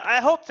 I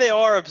hope they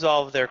are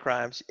absolved of their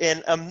crimes.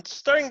 And I'm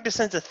starting to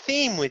sense a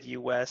theme with you,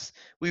 Wes.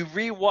 We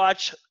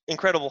rewatch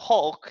Incredible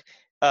Hulk,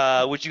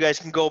 which you guys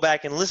can go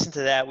back and listen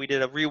to that. We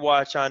did a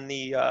rewatch on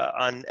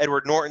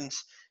Edward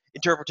Norton's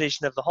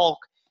interpretation of the Hulk.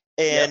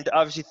 And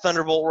obviously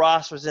Thunderbolt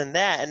Ross was in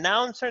that. And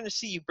now I'm starting to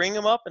see you bring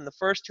him up in the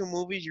first two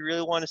movies. You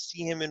really want to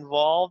see him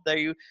involved. Are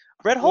you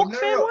Red Hulk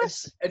fan,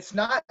 Wes? It's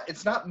not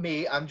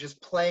me. I'm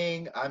just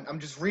playing. I'm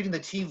just reading the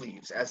tea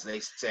leaves, as they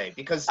say,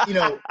 because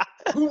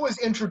who was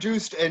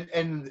introduced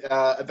in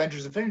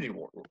Avengers: Infinity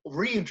War,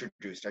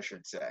 reintroduced, I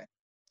should say.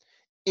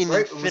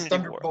 Right, it was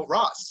Thunderbolt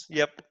Ross.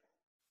 Yep.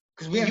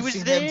 Because we haven't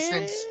seen him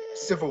since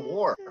Civil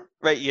War.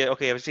 Right. Yeah.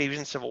 Okay. He was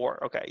in Civil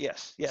War. Okay.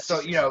 Yes. Yes.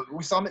 So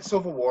we saw him at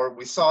Civil War.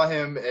 We saw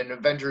him in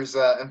Avengers: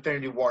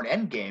 Infinity War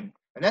and Endgame,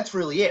 and that's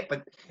really it.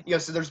 But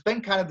so there's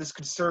been kind of this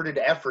concerted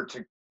effort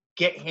to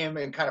get him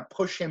and kind of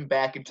push him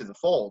back into the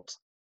fold.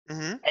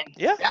 Mm-hmm.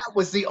 And that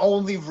was the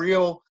only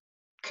real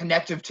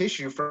connective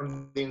tissue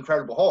from the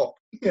Incredible Hulk.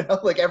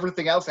 Like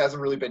everything else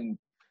hasn't really been,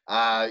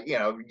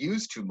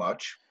 used too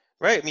much.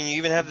 Right. I mean, you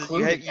even have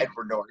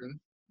Edward Norton.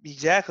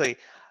 Exactly.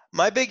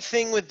 My big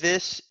thing with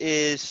this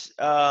is,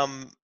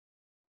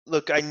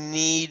 look, I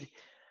need,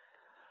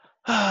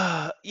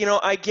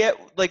 I get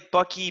like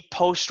Bucky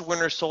post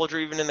Winter Soldier,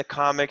 even in the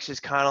comics, is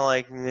kind of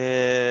like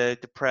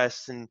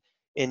depressed and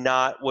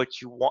not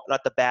what you want,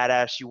 not the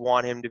badass you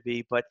want him to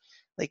be. But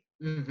like,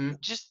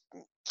 just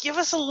give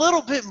us a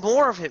little bit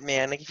more of it,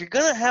 man. Like, if you're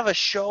gonna have a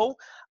show,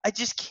 I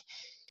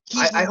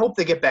hope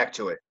they get back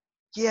to it.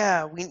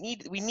 Yeah, we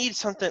need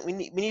something. We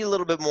need a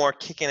little bit more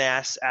kicking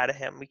ass out of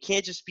him. We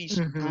can't just be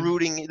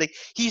brooding. Like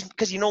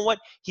because you know what?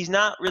 He's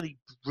not really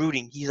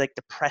brooding. He's like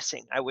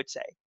depressing, I would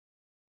say.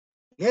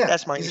 Yeah,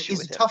 that's my issue.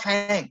 He's a tough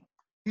hang.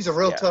 He's a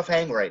real tough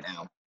hang right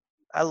now.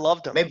 I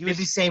loved him. Maybe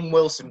Sam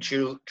Wilson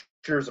cheers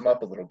him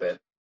up a little bit.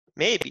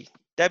 Maybe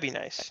that'd be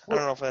nice. I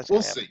don't know if that's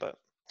we'll see. Happen,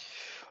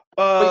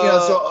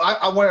 but so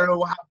I want to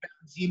know how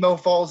Zemo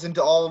falls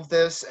into all of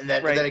this, and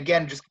then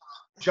again just.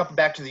 Jumping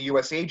back to the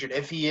U.S. agent,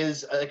 if he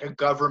is like a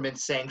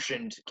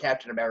government-sanctioned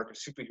Captain America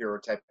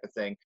superhero type of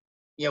thing,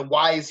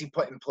 why is he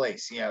put in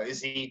place?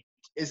 Is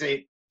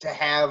it to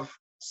have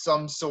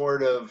some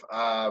sort of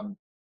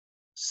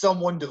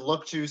someone to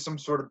look to, some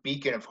sort of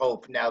beacon of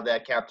hope now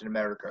that Captain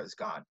America is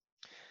gone?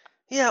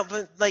 Yeah,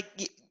 but like,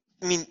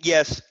 I mean,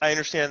 yes, I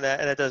understand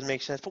that, and that does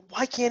make sense. But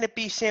why can't it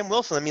be Sam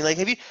Wilson? I mean, like,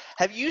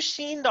 have you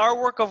seen the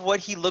artwork of what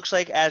he looks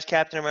like as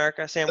Captain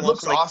America? Sam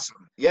Wilson looks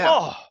awesome. Yeah.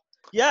 Oh,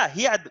 yeah.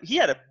 He has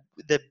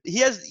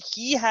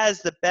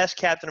the best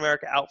Captain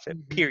America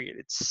outfit. Period.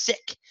 It's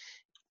sick.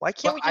 Why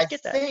can't we just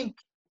get that?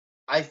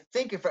 I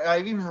think if I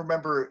even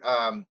remember,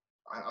 I'm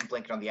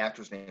blanking on the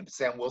actor's name, but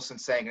Sam Wilson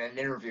saying in an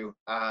interview.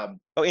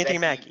 Anthony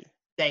Mackie.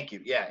 Thank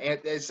you. Yeah,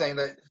 and saying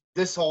that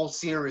this whole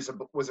series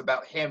was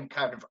about him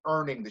kind of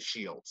earning the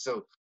shield.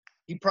 So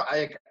he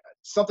probably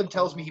something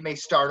tells me he may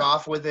start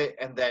off with it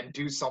and then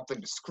do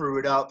something to screw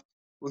it up.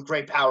 With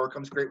great power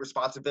comes great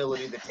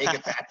responsibility. To take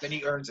it back, then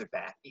he earns it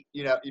back.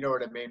 You know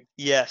what I mean?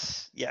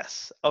 Yes.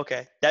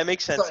 Okay, that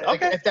makes sense. So,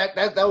 okay, if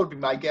that would be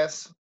my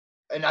guess,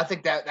 and I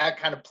think that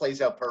kind of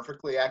plays out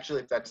perfectly.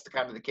 Actually, if that's the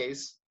kind of the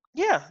case.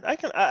 Yeah, I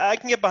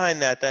can get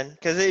behind that then,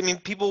 because I mean,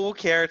 people will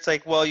care. It's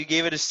like, well, you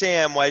gave it to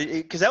Sam. Why?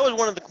 Because that was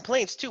one of the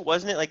complaints too,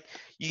 wasn't it? Like,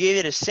 you gave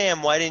it to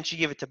Sam. Why didn't you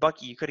give it to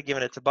Bucky? You could have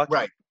given it to Bucky.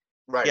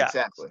 Right. Yeah.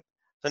 Exactly.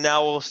 So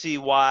now we'll see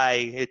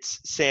why it's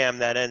Sam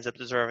that ends up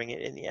deserving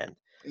it in the end.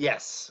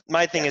 Yes.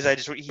 My thing is,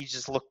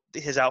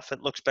 his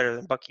outfit looks better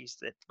than Bucky's.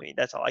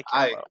 That's all I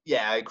care about.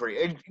 Yeah, I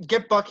agree. And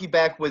get Bucky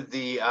back with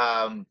the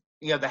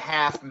the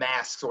half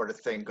mask sort of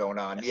thing going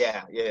on.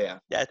 Yes. Yeah.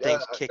 That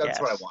thing's kick ass.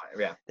 That's what I want.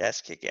 Yeah. That's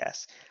kick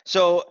ass.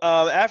 So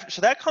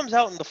so that comes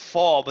out in the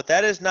fall, but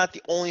that is not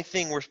the only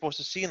thing we're supposed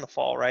to see in the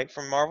fall, right?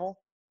 From Marvel.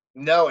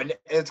 No, and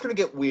it's gonna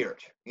get weird.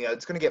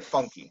 It's gonna get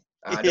funky.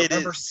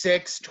 November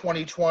 6,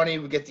 2020,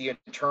 we get the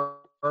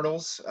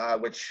Eternals,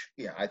 which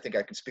I think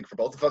I can speak for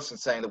both of us in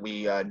saying that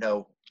we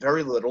know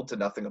very little to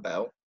nothing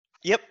about.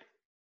 Yep.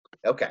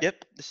 Okay.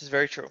 Yep. This is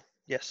very true.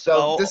 Yes.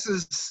 So this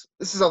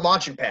is a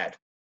launching pad.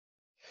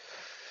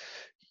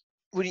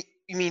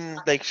 You mean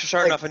like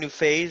starting off a new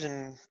phase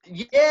and?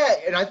 Yeah,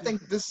 and I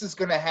think this is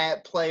going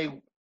to play,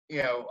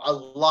 a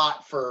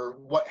lot for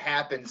what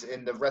happens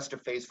in the rest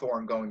of Phase 4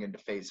 and going into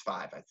Phase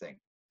 5. I think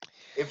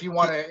if we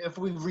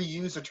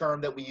reuse a term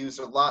that we used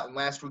a lot in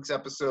last week's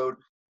episode,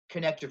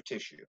 connective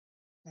tissue.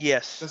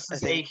 Yes, this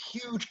is a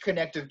huge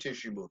connective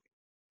tissue movie.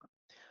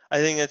 I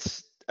think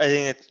it's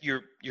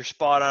you're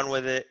spot on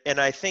with it, and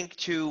I think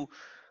too,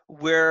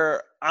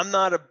 where I'm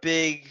not a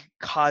big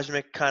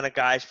cosmic kind of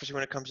guy, especially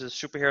when it comes to the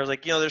superheroes.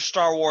 Like, there's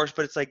Star Wars,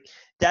 but it's like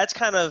that's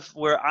kind of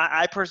where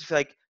I personally feel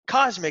like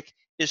cosmic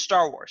is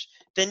Star Wars.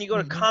 Then you go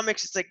to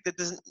comics, it's like that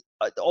doesn't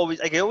always.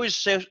 Like, I always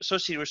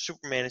associate with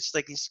Superman. It's just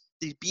like these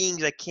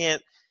beings I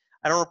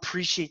don't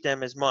appreciate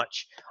them as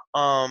much.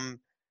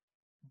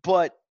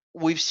 But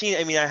we've seen.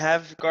 I mean, I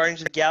have Guardians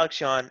of the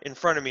Galaxy on in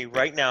front of me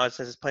right now. It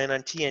says it's playing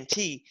on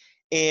TNT,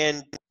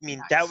 and I mean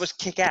that was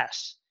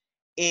kick-ass.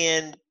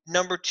 And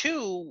number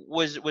 2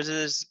 was it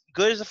as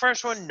good as the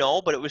first one?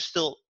 No, but it was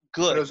still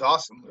good. But it was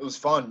awesome. It was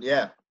fun.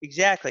 Yeah.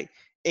 Exactly.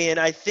 And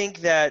I think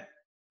that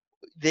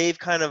they've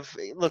kind of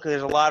look.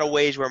 There's a lot of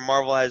ways where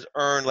Marvel has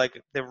earned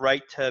like the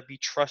right to be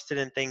trusted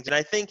in things, and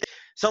I think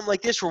something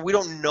like this where we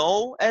don't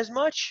know as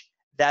much,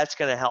 that's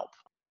going to help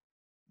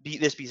be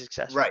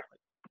successful. Right.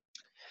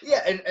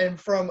 Yeah, and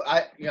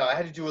I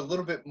had to do a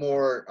little bit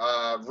more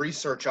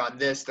research on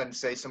this than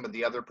say some of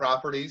the other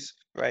properties.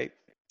 Right.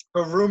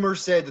 But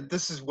rumors say that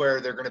this is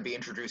where they're going to be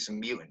introducing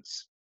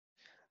mutants,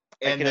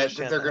 and that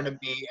they're going to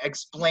be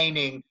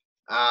explaining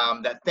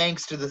that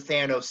thanks to the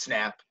Thanos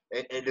snap,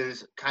 it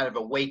is kind of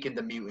awakened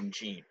the mutant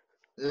gene.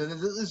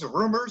 This is a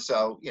rumor,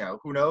 so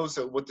who knows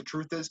what the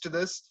truth is to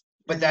this.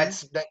 But that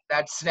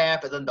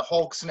snap, and then the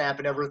Hulk snap,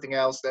 and everything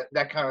else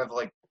that kind of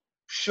like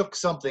shook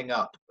something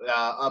up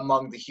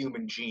among the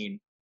human gene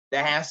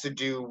that has to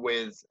do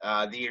with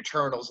the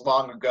Eternals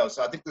long ago.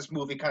 So I think this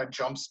movie kind of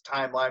jumps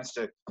timelines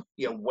to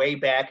way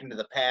back into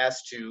the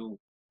past to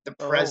the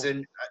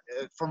present.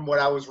 From what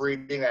I was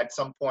reading, at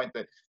some point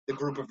that the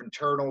group of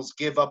Eternals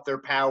give up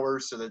their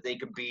powers so that they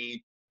could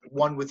be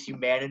one with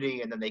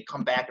humanity, and then they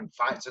come back and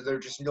find. So they're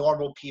just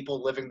normal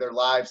people living their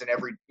lives in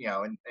every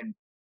in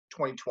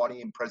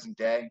 2020 in present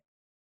day,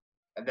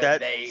 and then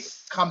they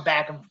come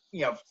back and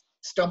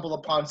stumble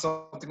upon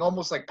something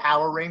almost like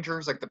Power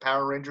Rangers, like the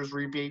Power Rangers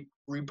reboot.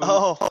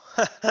 Oh.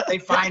 They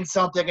find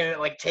something and it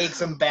like takes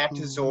them back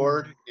to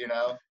Zord,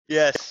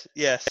 Yes.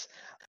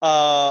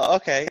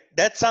 Okay.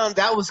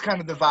 That was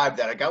kind of the vibe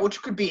that I got,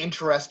 which could be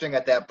interesting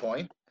at that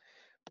point.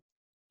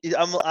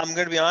 I'm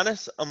going to be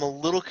honest. I'm a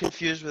little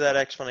confused with that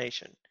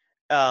explanation,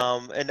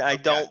 and I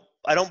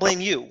don't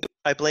blame you.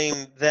 I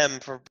blame them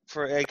for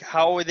like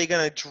how are they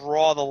going to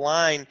draw the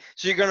line?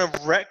 So you're going to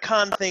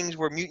retcon things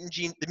where the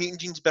mutant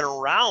gene's been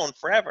around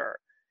forever,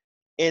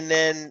 and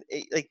then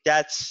like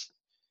that's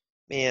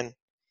man.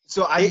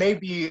 So I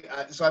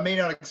may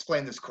not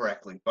explain this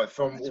correctly, but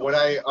from what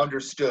I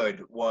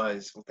understood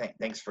was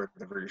thanks for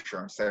the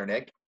reassurance there,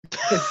 Nick.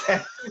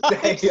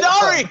 I'm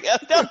sorry.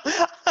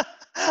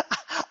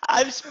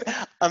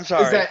 I'm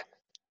sorry. Is that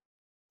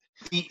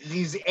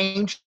these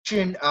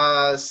ancient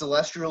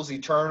Celestials,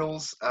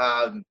 Eternals,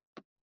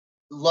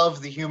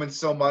 love the humans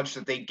so much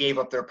that they gave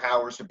up their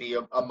powers to be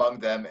among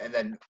them, and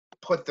then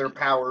put their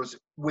powers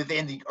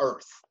within the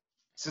Earth.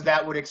 So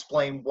that would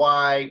explain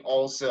why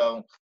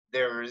also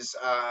there's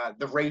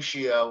the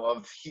ratio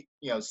of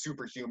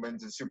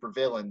superhumans and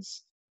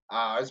supervillains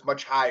is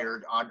much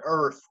higher on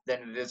Earth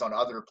than it is on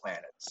other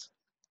planets.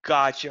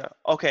 Gotcha.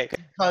 Okay.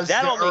 Because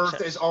the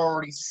Earth is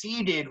already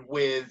seeded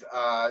with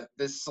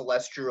this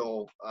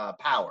celestial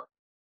power.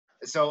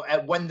 So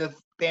when the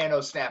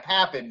Thanos snap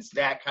happens,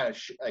 that kind of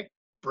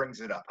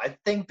brings it up. I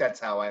think that's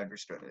how I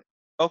understood it.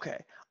 Okay.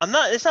 I'm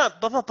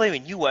not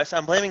blaming you, Wes.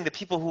 I'm blaming the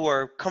people who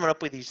are coming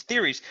up with these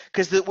theories.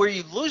 Because where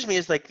you lose me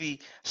is like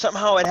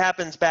somehow it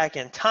happens back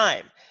in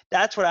time.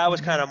 That's what I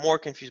was kind of more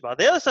confused about.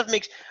 The other stuff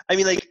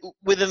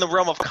within the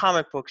realm of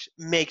comic books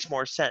makes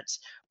more sense.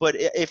 But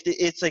if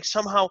it's like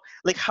somehow,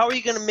 like how are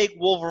you going to make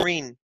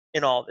Wolverine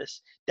in all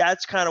this?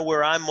 That's kind of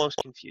where I'm most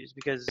confused,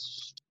 because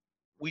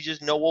we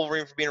just know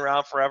Wolverine for being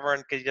around forever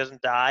and because he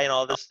doesn't die and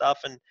all this stuff.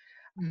 And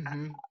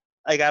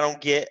I don't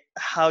get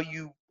how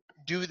you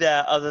do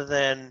that other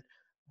than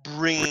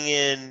bringing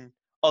in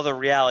other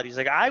realities.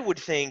 Like I would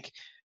think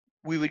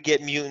we would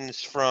get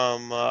mutants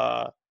from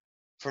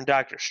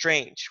Doctor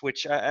Strange,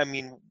 which I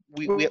mean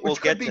we'll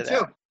get to that.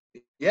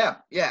 Too. Yeah,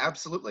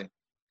 absolutely.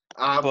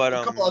 But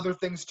a couple other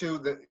things too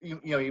that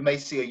you may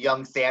see a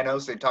young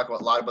Thanos. They talk a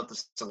lot about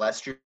the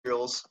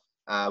Celestials,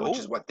 which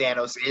is what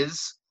Thanos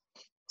is.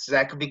 So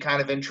that could be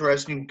kind of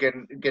interesting. Get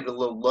a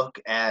little look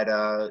at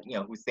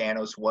who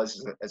Thanos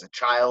was as a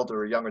child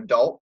or a young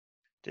adult.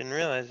 Didn't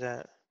realize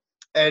that.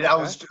 And okay. I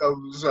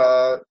was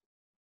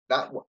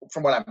not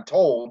from what I'm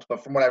told,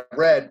 but from what I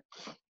read,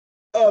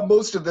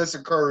 most of this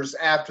occurs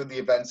after the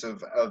events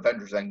of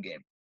Avengers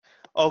Endgame.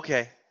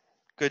 Okay,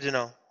 good to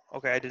know.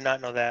 Okay, I did not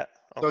know that.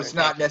 Okay, so it's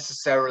not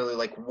necessarily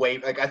I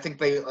think I think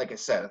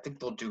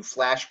they'll do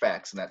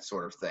flashbacks and that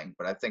sort of thing,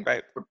 but I think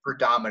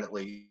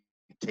predominantly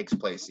it takes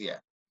place,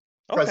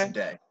 present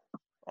day.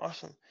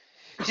 Awesome.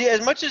 See,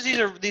 as much as these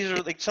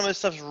are like some of the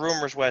stuff's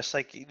rumors, Wes.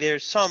 Like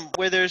there's some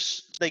where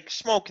there's like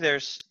smoke,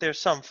 there's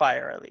some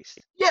fire at least.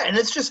 Yeah, and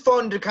it's just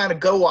fun to kind of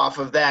go off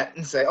of that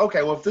and say,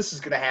 okay, well, if this is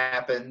going to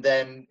happen,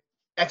 then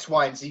X,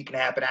 Y, and Z can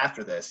happen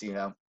after this.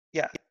 Yeah,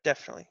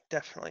 definitely.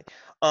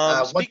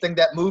 One thing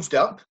that moved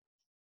up.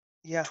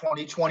 Yeah.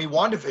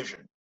 2021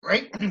 division,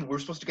 right? We're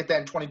supposed to get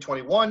that in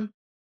 2021.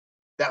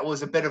 That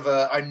was a bit of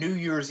a New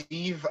Year's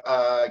Eve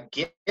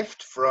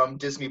gift from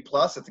Disney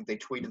Plus. I think they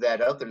tweeted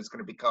that out that it's going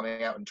to be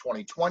coming out in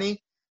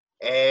 2020.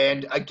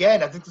 And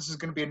again, I think this is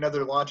going to be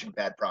another launching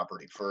pad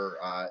property for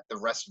the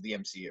rest of the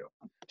MCU.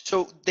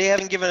 So they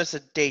haven't given us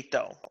a date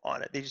though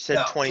on it. They just said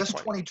 2020. Just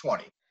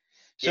 2020.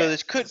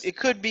 So it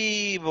could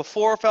be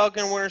before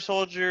Falcon and Winter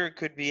Soldier. It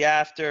could be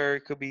after.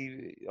 It could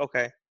be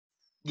okay.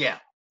 Yeah,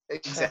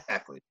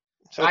 exactly.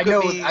 So I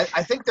know.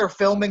 I think they're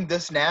filming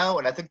this now,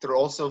 and I think they're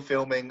also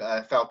filming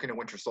Falcon and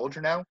Winter Soldier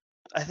now.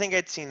 I think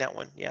I'd seen that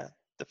one. Yeah,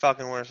 the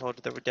Falcon and Winter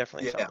Soldier. They were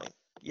definitely filming.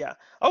 Yeah.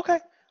 Okay.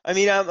 I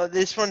mean,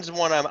 this one's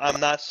one I'm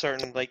not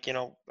certain. Like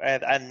I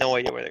have no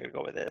idea where they're gonna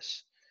go with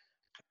this.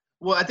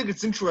 Well, I think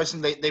it's interesting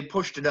they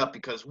pushed it up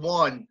because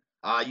one,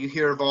 you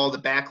hear of all the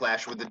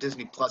backlash with the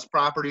Disney Plus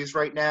properties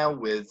right now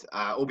with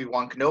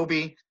Obi-Wan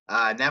Kenobi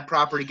and that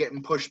property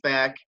getting pushed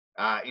back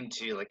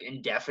into like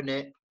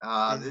indefinite.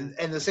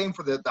 And the same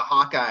for the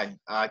Hawkeye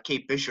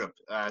Kate Bishop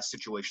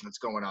situation that's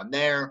going on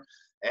there,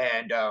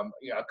 and a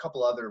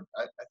couple other.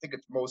 I think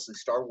it's mostly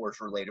Star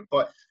Wars related,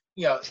 but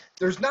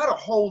there's not a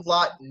whole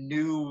lot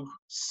new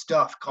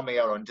stuff coming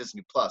out on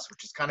Disney Plus,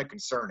 which is kind of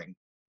concerning.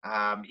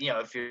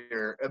 If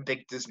you're a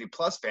big Disney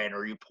Plus fan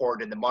or you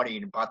poured in the money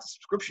and bought the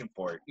subscription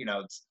for it,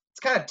 it's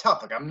kind of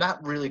tough. Like I'm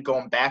not really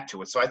going back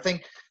to it, so I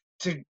think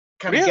to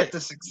kind of get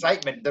this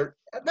excitement, they're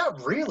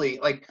not really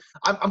like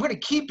I'm going to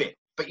keep it.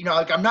 But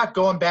I'm not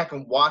going back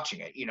and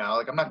watching it.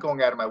 I'm not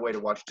going out of my way to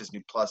watch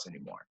Disney Plus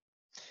anymore.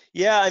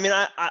 Yeah, I mean,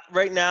 I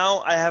right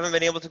now I haven't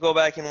been able to go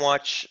back and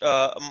watch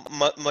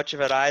much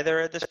of it either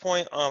at this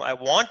point. I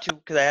want to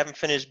because I haven't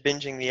finished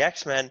binging the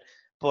X-Men,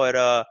 but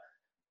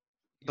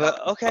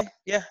okay,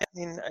 yeah. I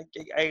mean,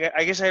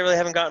 I guess I really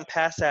haven't gotten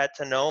past that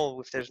to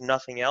know if there's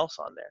nothing else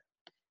on there.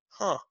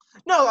 Huh.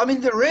 No, I mean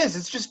there is.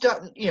 It's just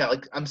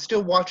like I'm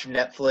still watching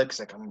Netflix.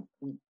 Like I'm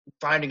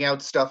finding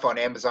out stuff on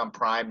Amazon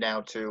Prime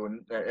now too,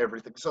 and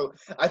everything. So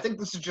I think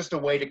this is just a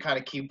way to kind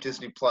of keep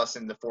Disney Plus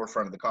in the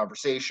forefront of the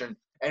conversation,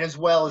 and as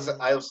well as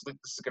I also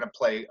think this is going to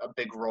play a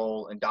big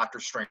role in Doctor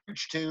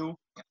Strange 2.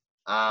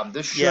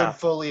 This should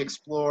fully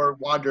explore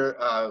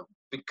Wanda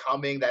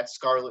becoming that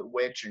Scarlet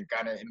Witch and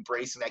kind of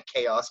embracing that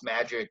chaos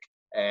magic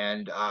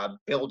and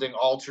building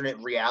alternate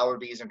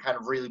realities and kind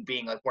of really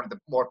being like one of the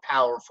more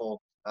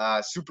powerful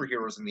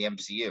superheroes in the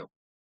MCU.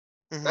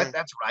 That's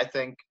what I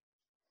think.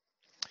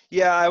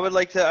 Yeah, I would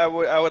like to.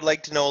 I would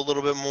like to know a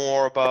little bit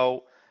more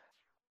about.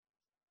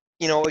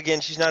 Again,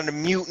 she's not a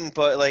mutant,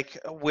 but like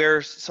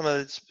where's some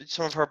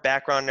of her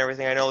background and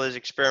everything. I know there's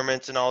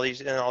experiments and all these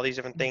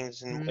different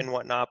things and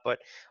whatnot, but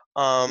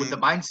with the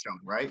Mind Stone,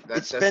 right?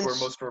 That's where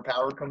most of her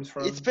power comes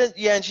from.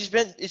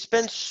 It's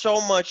been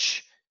so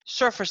much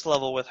surface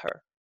level with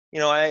her.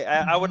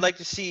 I would like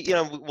to see.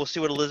 We'll see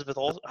what Elizabeth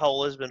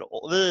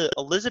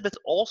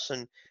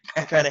Olsen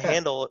can kind of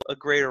handle a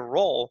greater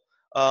role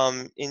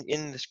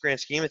in this grand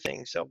scheme of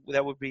things. So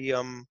that would be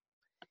and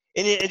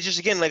it's just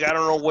again like I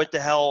don't know what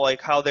the hell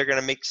like how they're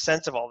gonna make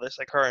sense of all this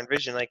like her and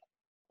Vision like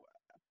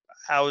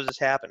how is this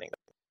happening?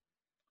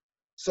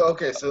 So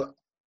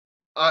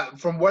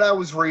from what I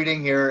was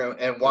reading here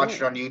and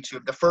watching on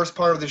YouTube, the first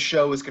part of the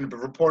show is going to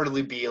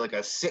reportedly be like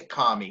a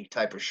sitcom-y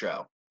type of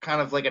show. Kind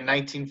of like a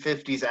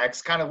 1950s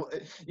X, kind of,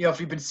 if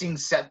you've been seeing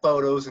set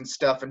photos and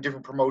stuff and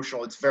different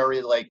promotional, it's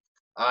very like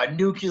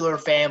nuclear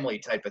family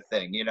type of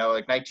thing,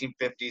 like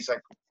 1950s, like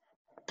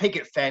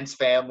picket fence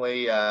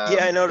family.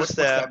 I noticed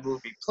that. What's that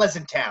movie?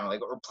 Pleasant Town,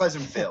 or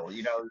Pleasantville,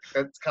 it's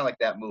kind of like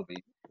that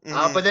movie.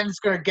 But then it's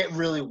going to get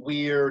really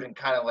weird and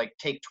kind of like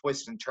take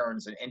twists and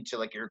turns into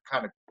like your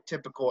kind of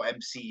typical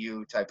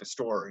MCU type of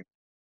story.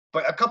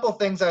 But a couple of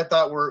things I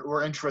thought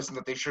were interesting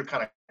that they should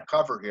kind of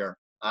cover here.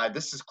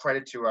 This is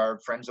credit to our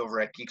friends over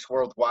at Geeks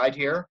Worldwide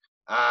here.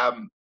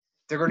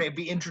 They're going to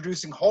be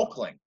introducing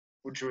Hulkling,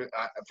 which,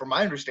 from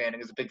my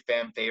understanding, is a big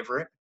fan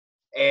favorite.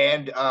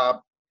 And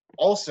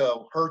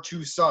also her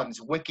two sons,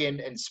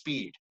 Wiccan and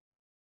Speed.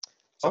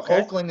 So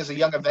Hulkling is a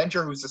young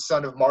Avenger who's the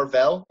son of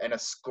Mar-Vell and a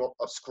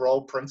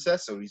Skrull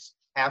princess. So he's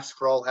half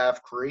Skrull,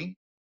 half Kree.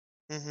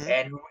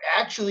 And who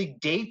actually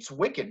dates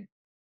Wiccan,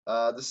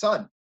 the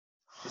son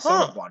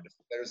of Wanda.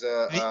 There's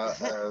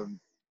a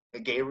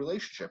gay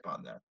relationship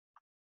on there.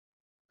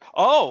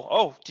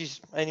 Oh,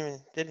 geez, didn't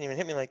even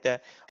hit me like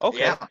that. Okay.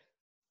 Yeah.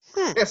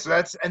 Yeah,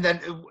 so and then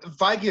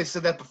Feige has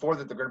said that before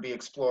that they're going to be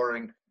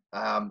exploring,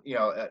 an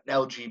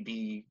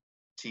LGBT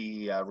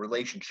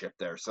relationship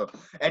there. So,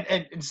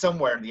 and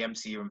somewhere in the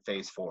MCU in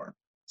Phase 4.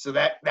 So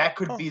that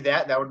could be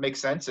that. That would make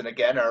sense. And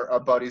again, our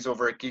buddies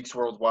over at Geeks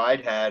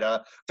Worldwide had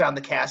found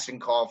the casting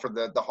call for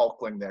the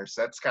Hulkling there.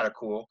 So that's kind of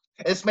cool.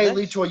 This may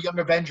lead to a Young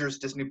Avengers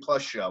Disney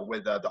Plus show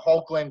with the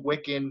Hulkling,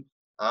 Wiccan,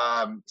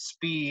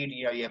 Speed.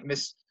 You have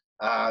Miss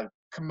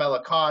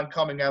Kamala Khan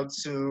coming out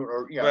soon,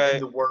 or in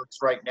the works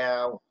right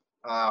now.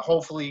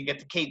 Hopefully, you get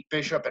the Kate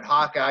Bishop and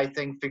Hawkeye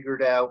thing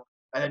figured out,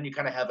 and then you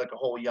kind of have like a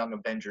whole Young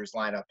Avengers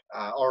lineup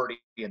already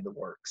in the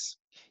works.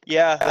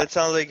 Yeah, that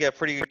sounds like a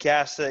pretty good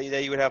cast that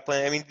you would have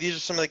playing. I mean, these are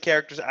some of the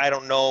characters I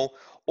don't know,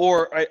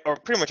 or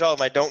pretty much all of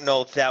them I don't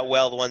know that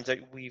well. The ones that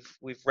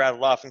we've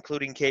rattled off,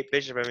 including Kate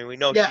Bishop. I mean, we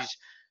know she's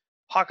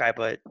Hawkeye,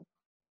 but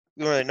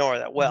we don't really know her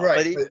that well.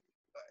 Right.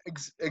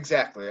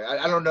 Exactly.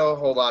 I don't know a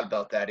whole lot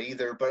about that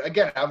either. But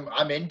again,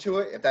 I'm into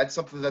it. If that's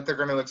something that they're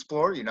going to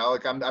explore,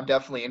 like I'm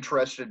definitely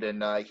interested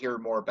in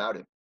hearing more about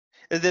it.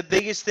 The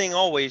biggest thing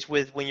always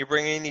with when you're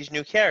bringing in these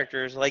new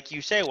characters, like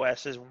you say,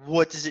 Wes, is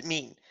what does it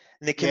mean?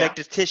 And the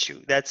connective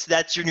tissue.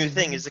 That's your new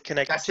thing, is the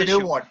connective tissue. That's the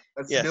new one.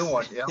 That's the new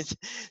one. Yeah.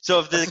 So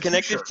if the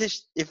connective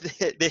tissue, if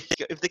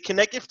the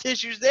connective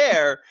tissue's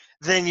there,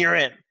 then you're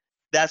in.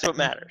 That's what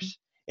matters,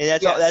 and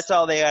that's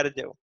all they got to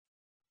do.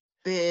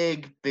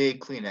 Big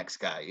Kleenex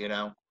guy,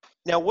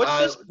 Now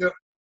what's this?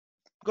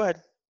 Go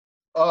ahead.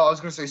 Oh, I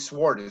was gonna say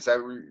Sword. Is that?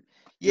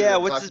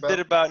 What's this bit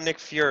about Nick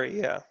Fury?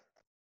 Yeah.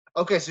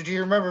 Okay, so do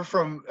you remember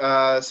from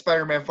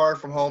Spider-Man: Far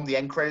From Home, the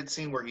end credit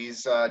scene where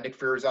he's Nick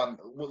Fury's on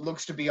what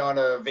looks to be on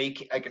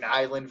like an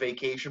island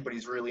vacation, but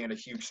he's really in a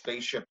huge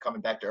spaceship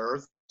coming back to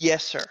Earth?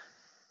 Yes, sir.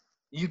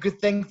 You could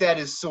think that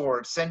is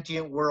SWORD,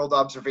 Sentient World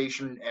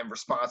Observation and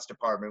Response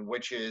Department,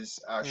 which is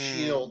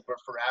SHIELD but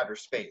for outer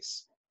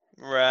space.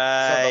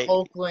 Right.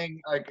 So the Hulkling,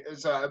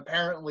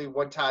 apparently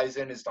what ties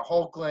in is the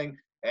Hulkling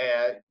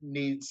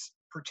needs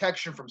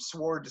protection from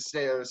SWORD to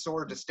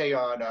stay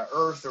on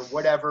Earth or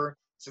whatever.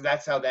 So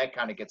that's how that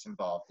kind of gets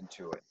involved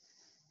into it.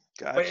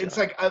 Gotcha. But it's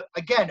like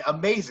again,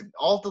 amazing,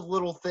 all the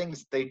little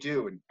things they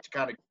do and to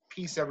kind of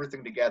piece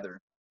everything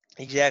together.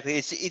 Exactly.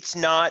 It's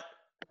not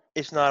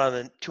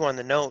on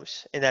the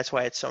nose, and that's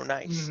why it's so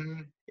nice.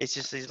 Mm-hmm. It's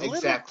just these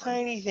little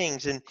tiny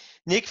things, and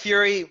Nick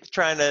Fury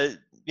trying to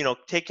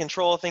take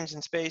control of things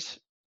in space.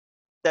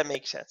 That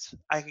makes sense.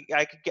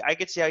 I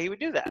could see how he would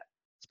do that.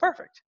 It's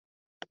perfect.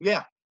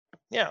 Yeah.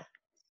 Yeah.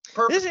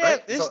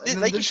 Perfect.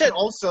 Like you said.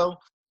 Also.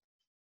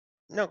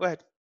 No, go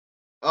ahead.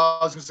 I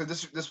was going to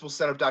say this will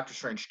set up Doctor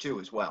Strange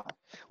too as well.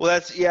 Well,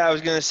 I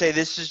was going to say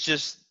this is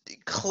just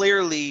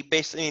clearly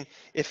based. I mean,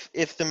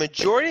 if the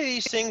majority of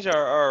these things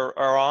are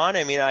on,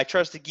 I mean, I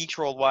trust the Geeks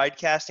Worldwide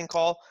casting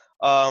call,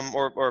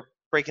 or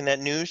breaking that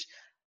news.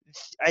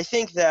 I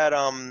think that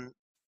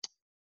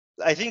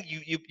I think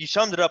you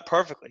summed it up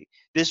perfectly.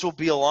 This will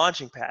be a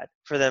launching pad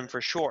for them for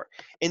sure,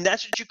 and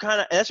that's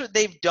what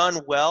they've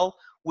done well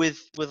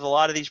with a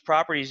lot of these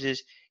properties.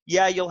 Is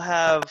you'll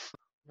have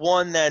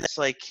one that's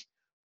like.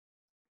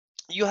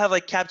 You have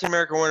like Captain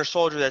America Winter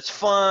Soldier that's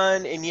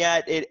fun, and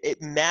yet it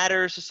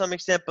matters to some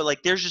extent, but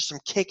like there's just some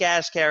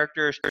kick-ass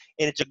characters and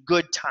it's a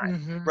good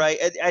time, right?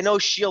 I know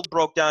S.H.I.E.L.D.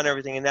 broke down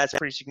everything and that's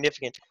pretty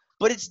significant,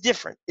 but it's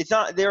different. It's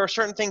not. There are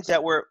certain things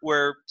that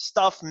where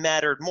stuff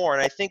mattered more,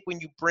 and I think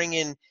when you bring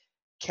in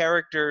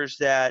characters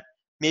that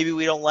maybe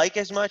we don't like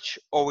as much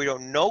or we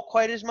don't know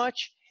quite as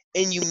much,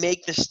 and you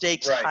make the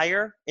stakes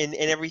higher and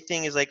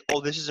everything is like, oh,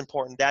 this is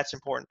important, that's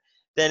important,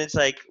 then it's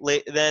like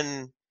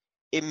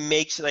it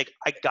makes it like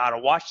I gotta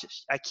watch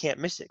this. I can't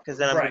miss it because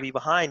then I'm gonna be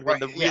behind when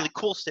the really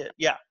cool stuff.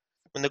 Yeah,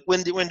 when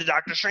the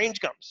Doctor Strange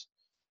comes.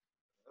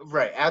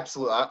 Right,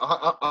 absolutely.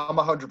 I'm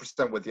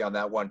 100% with you on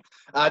that one.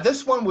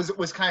 This one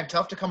was kind of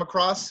tough to come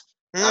across.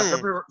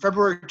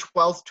 February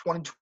 12th,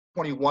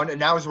 2021, and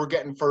now as we're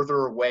getting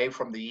further away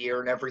from the year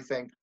and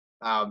everything,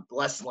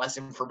 less and less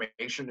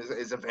information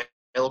is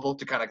available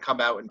to kind of come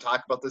out and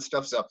talk about this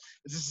stuff. So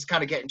this is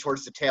kind of getting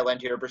towards the tail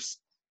end here, but.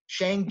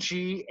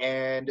 Shang-Chi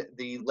and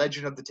the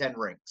Legend of the Ten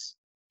Rings.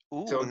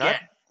 Ooh, so again,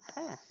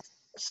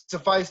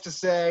 suffice to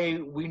say,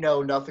 we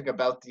know nothing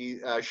about the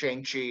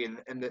Shang-Chi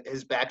and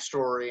his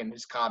backstory and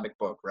his comic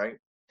book, right?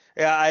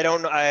 Yeah, I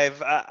don't know.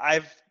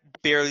 I've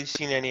barely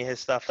seen any of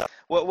his stuff.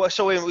 What?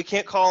 So we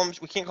can't call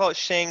it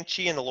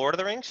Shang-Chi and the Lord of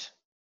the Rings?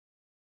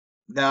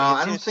 No,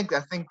 I don't think.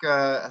 I think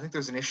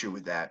there's an issue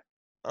with that.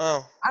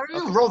 Oh, I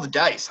don't even roll the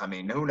dice. I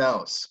mean, who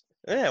knows?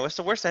 Yeah, what's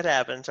the worst that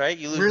happens, right?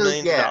 You lose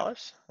millions of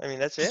dollars. I mean,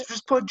 that's it.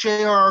 Just put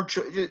JR.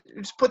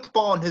 Just put the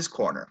ball in his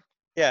corner.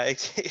 Yeah,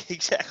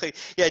 exactly.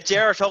 Yeah,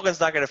 J.R. Tolkien's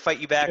not going to fight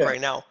you back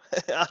right now.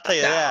 I'll tell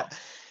you that.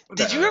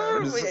 Did you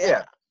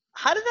ever?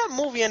 How did that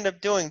movie end up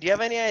doing? Do you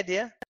have any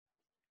idea?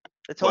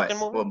 The Tolkien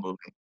movie. What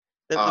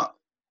movie?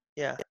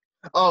 Yeah.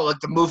 Oh, like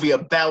the movie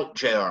about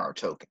J.R.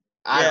 Tolkien.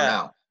 I don't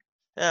know.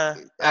 Yeah,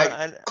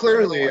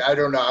 I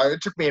don't know.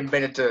 It took me a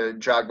minute to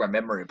jog my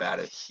memory about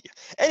it.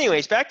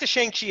 Anyways, back to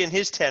Shang-Chi and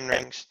his 10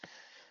 rings.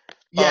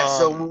 Yeah,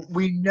 so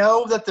we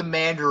know that the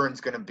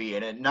Mandarin's going to be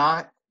in it.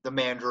 Not the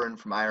Mandarin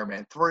from Iron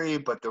Man 3,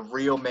 but the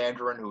real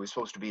Mandarin who is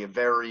supposed to be a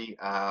very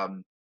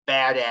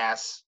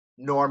badass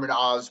Norman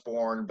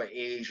Osborn, but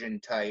Asian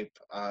type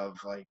of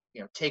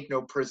take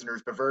no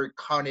prisoners, but very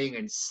cunning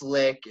and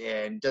slick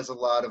and does a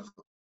lot of,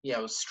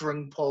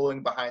 string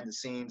pulling behind the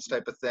scenes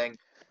type of thing.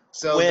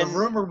 So the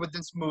rumor with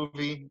this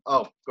movie,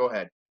 go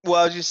ahead. Well,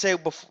 I was just say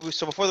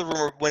before the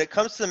rumor, when it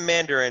comes to the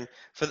Mandarin,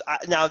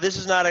 now this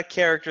is not a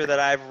character that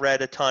I've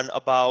read a ton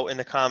about in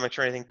the comics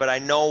or anything, but I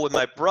know with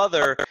my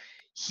brother,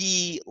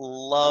 he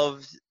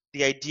loved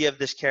the idea of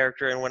this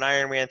character, and when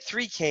Iron Man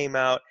 3 came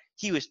out,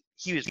 he was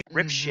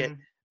rip shit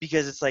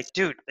because it's like,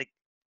 dude, like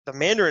the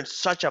Mandarin's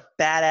such a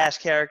badass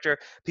character.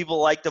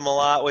 People liked him a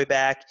lot way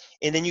back,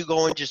 and then you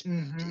go and just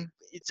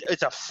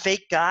it's a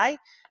fake guy.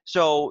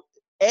 So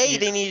they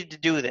needed to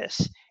do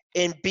this.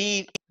 And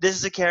B, this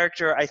is a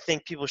character I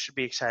think people should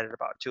be excited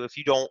about too. If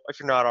you're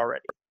not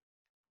already.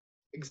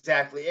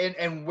 Exactly,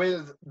 and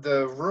with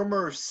the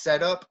rumor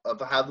setup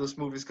of how this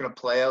movie is going to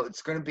play out,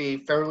 it's going to be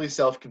fairly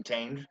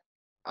self-contained.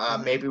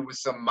 Maybe with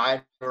some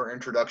minor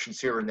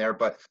introductions here and there,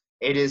 but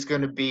it is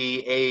going to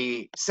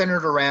be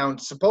centered around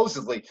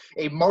supposedly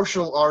a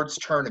martial arts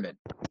tournament.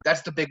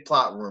 That's the big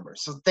plot rumor.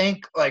 So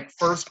think like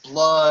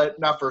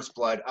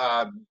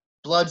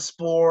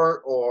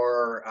Bloodsport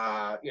or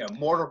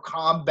Mortal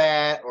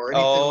Kombat or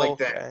anything like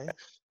that.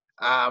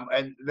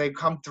 And they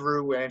come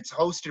through, and it's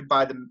hosted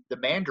by the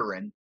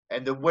Mandarin,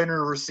 and the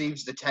winner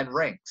receives the 10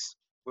 rings,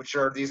 which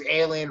are these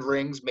alien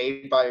rings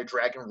made by a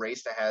dragon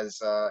race that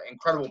has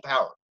incredible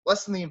power.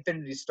 Less than the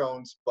Infinity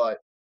Stones, but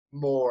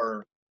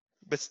more.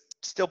 But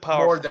still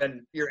powerful. More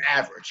than your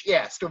average.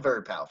 Yeah, still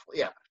very powerful.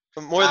 Yeah.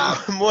 More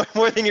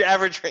than your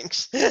average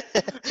rings.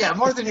 Yeah,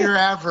 more than your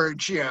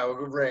average,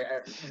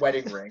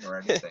 wedding ring or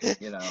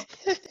anything,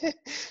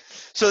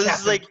 So this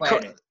is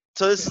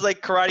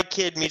like Karate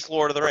Kid meets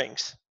Lord of the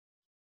Rings.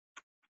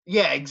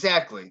 Yeah,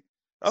 exactly.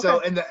 Okay.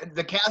 So, and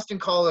the casting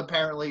call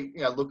apparently,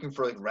 looking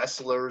for like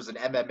wrestlers and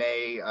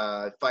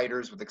MMA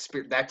fighters with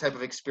that type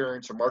of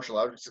experience or martial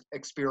arts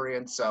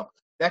experience. So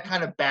that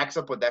kind of backs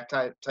up with that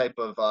type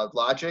of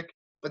logic.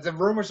 But the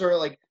rumors are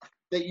like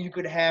that you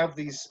could have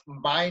these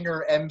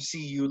minor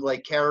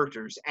MCU-like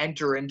characters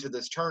enter into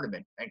this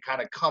tournament and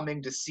kind of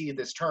coming to see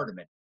this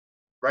tournament,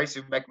 right? So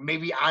like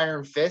maybe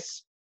Iron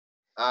Fist,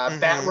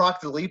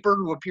 Batroc the Leaper,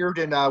 who appeared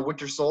in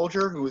Winter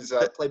Soldier, who was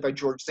played by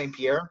George St.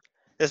 Pierre.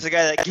 That's the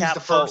guy that he's the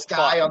first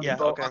guy on the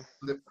boat. Okay.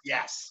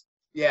 Yes.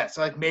 Yeah,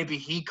 so like maybe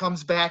he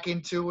comes back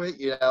into it,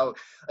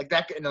 like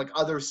that, and like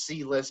other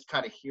C-list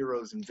kind of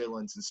heroes and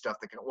villains and stuff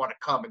that can want to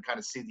come and kind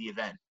of see the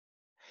event.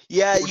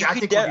 Yeah, which I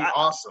think would be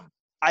awesome.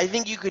 I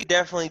think you could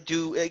definitely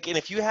do, and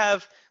if you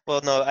have,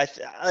 like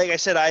I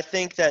said, I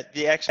think that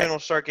the X-Men will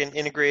start getting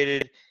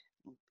integrated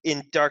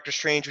in Doctor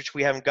Strange, which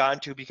we haven't gotten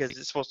to because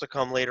it's supposed to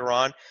come later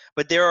on.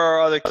 But there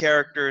are other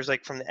characters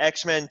like from the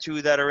X-Men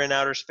too that are in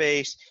outer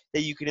space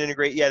that you can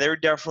integrate. Yeah, they're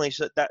definitely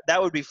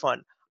that would be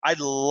fun. I'd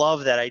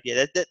love that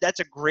idea. That's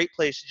a great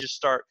place to just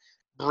start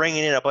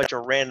bringing in a bunch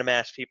of random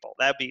ass people.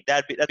 That's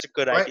a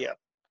good idea.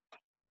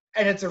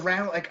 And it's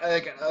around like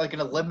an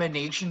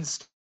elimination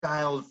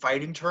style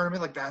fighting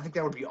tournament like that. I think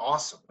that would be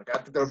awesome. Like I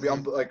think that would be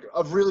like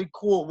a really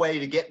cool way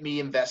to get me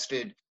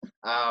invested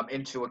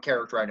into a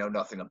character I know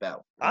nothing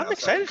about. I'm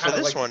excited for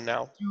this one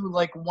now. Do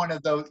like one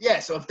of those. Yeah.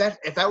 So if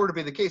that were to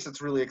be the case,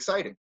 that's really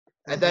exciting.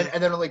 And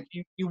then like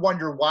you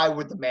wonder why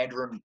would the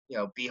Mandarin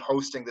be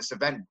hosting this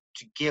event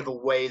to give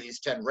away these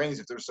 10 rings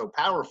if they're so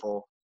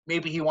powerful?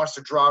 Maybe he wants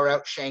to draw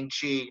out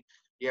Shang-Chi.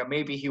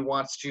 Maybe he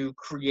wants to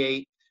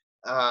create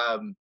a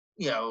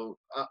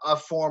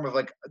form of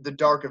like the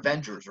Dark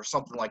Avengers or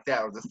something like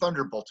that, or the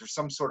Thunderbolts or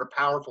some sort of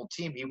powerful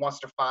team. He wants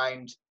to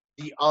find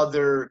the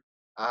other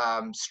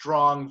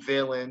strong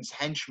villains,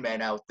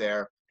 henchmen out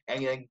there,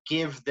 and then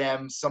give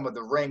them some of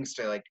the rings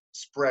to like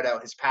spread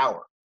out his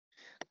power.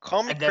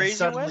 Call me and then crazy,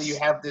 suddenly Wes? You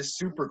have this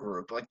super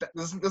group. Like that,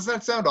 doesn't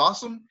that sound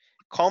awesome?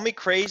 Call me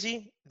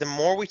crazy. The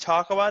more we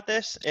talk about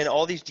this and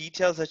all these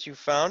details that you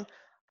found,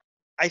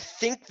 I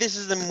think this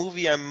is the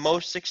movie I'm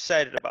most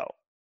excited about.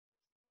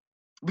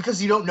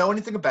 Because you don't know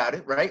anything about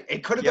it, right?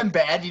 It could have been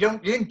bad. You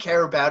didn't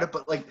care about it,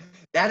 but like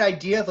that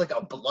idea of like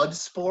a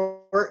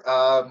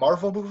Bloodsport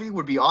Marvel movie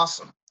would be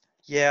awesome.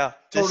 Yeah,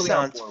 totally this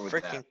sounds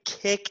freaking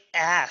kick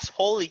ass.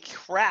 Holy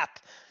crap.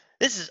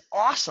 This is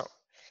awesome.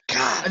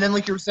 God. And then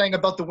like you were saying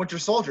about the Winter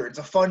Soldier, it's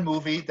a fun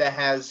movie that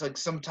has like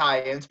some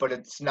tie-ins, but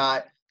it's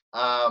not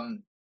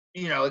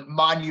like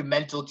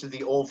monumental to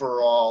the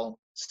overall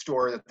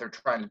story that they're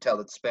trying to tell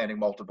that's spanning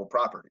multiple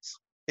properties.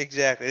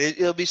 Exactly.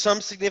 It'll be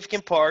some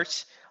significant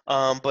parts.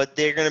 But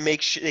they're gonna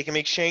they can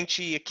make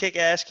Shang-Chi a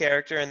kick-ass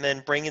character and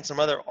then bring in some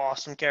other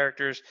awesome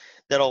characters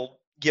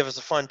that'll give us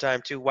a fun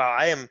time too. Wow,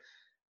 I am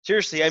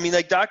seriously. I mean,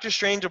 like Doctor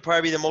Strange will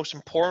probably be the most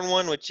important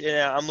one, which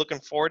I'm looking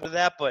forward to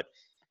that. But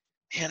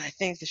man, I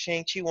think the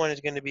Shang-Chi one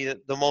is going to be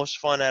the most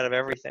fun out of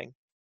everything.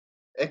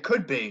 It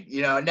could be.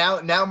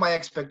 Now my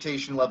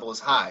expectation level is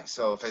high.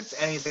 So if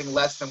it's anything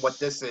less than what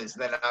this is,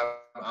 then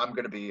I'm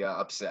going to be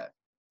upset.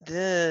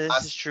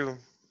 This is true.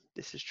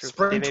 This is true.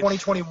 Spring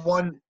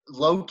 2021,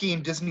 Loki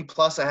and Disney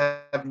Plus. I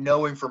have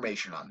no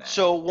information on that.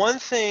 So one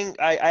thing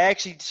I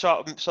actually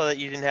saw that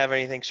you didn't have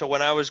anything. So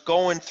when I was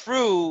going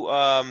through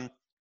a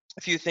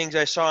few things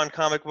I saw on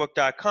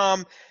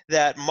comicbook.com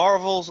that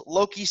Marvel's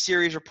Loki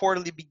series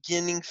reportedly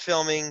began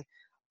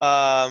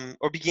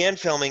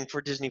filming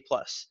for Disney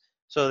Plus.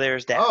 So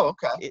there's that. Oh,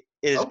 okay. It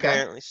is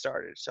apparently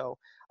started. So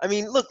I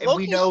mean, look, and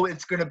we know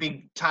it's going to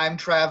be time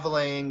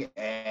traveling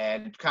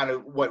and kind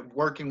of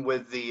working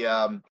with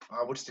the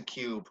what's the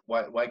cube?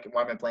 Why am I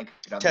blanking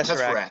on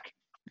Tesseract?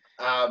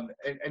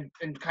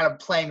 And kind of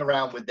playing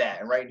around with that,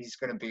 and right? He's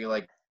going to be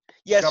like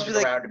jumping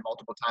around in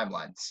multiple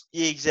timelines.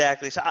 Yeah,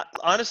 exactly. So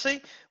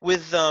honestly,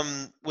 with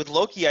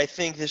Loki, I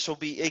think this will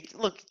be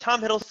look.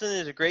 Tom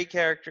Hiddleston is a great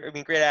character. I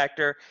mean, great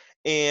actor,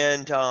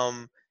 and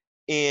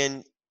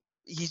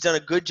he's done a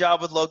good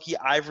job with Loki.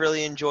 I've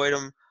really enjoyed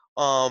him.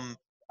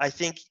 I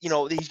think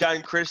he's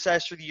gotten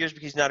criticized through the years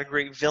because he's not a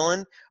great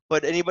villain.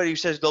 But anybody who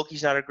says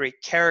Loki's not a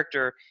great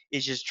character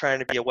is just trying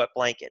to be a wet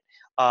blanket.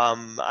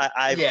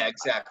 Yeah,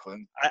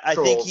 exactly. I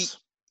think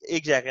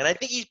exactly, and I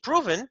think he's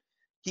proven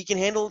he can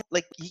handle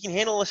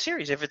a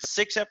series. If it's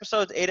 6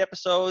 episodes, 8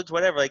 episodes,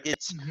 whatever. Like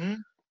it's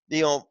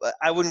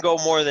I wouldn't go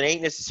more than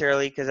 8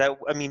 necessarily because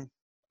I mean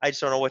I just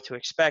don't know what to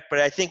expect. But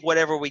I think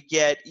whatever we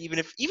get, even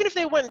if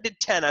they went and did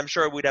 10, I'm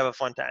sure we'd have a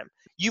fun time.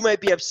 You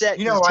might be upset.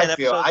 10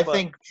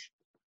 episodes,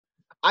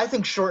 I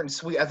think short and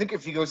sweet. I think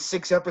if you go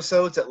 6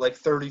 episodes at like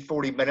 30,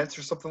 40 minutes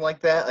or something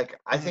like that, like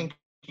I think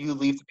you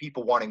leave the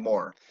people wanting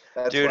more.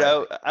 That's dude,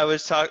 I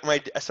was so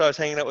I was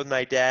hanging out with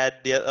my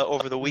dad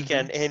over the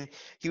weekend, and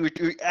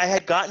I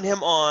had gotten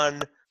him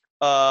on.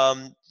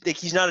 Like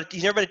he's never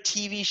been a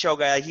TV show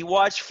guy. Like he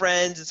watched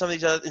Friends and some of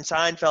these other and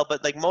Seinfeld,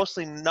 but like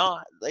mostly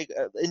not like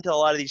into a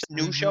lot of these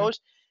new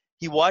shows.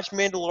 He watched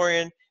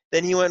Mandalorian,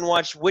 then he went and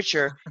watched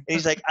Witcher, and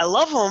he's like, I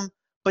love him,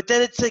 but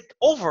then it's like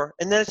over,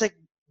 and then it's like,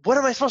 what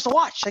am I supposed to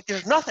watch? Like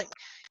there's nothing.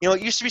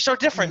 It used to be so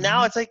different.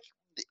 Now it's like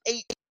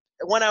 8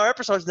 1-hour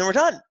episodes, and then we're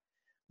done.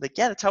 Like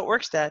yeah, that's how it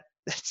works, Dad.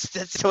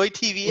 That's the way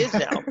TV is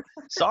now.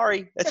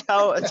 Sorry, that's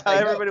how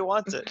everybody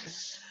wants it.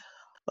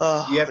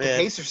 Oh, you have to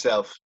pace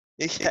yourself.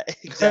 Yeah,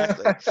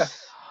 exactly.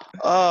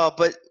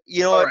 But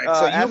you know what? Right,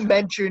 so you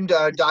mentioned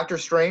Doctor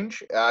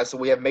Strange. So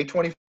we have May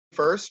 21st,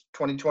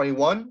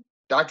 2021.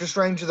 Doctor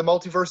Strange: The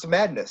Multiverse of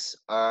Madness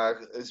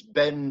has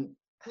been,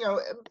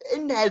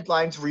 in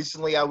headlines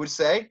recently. I would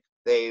say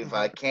they've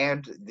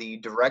canned the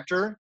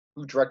director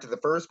who directed the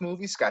first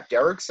movie, Scott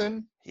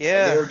Derrickson.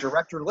 Yeah, they're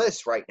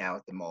directorless right now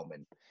at the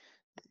moment.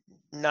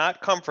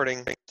 Not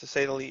comforting, to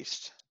say the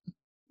least.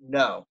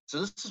 No. So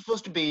this is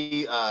supposed to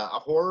be a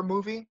horror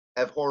movie,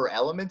 have horror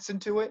elements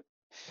into it.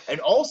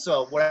 And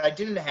also, what I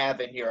didn't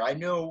have in here, I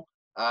know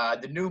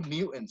the New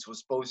Mutants was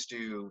supposed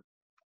to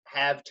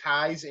have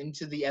ties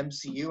into the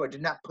MCU. I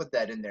did not put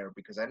that in there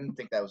because I didn't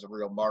think that was a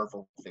real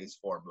Marvel Phase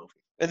 4 movie.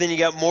 And then you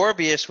got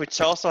Morbius,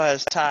 which also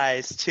has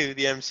ties to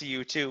the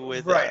MCU too.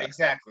 With right,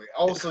 exactly.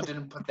 Also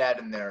didn't put that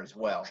in there as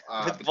well.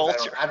 With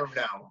Vulture. I don't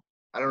know.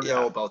 I don't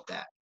know about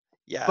that.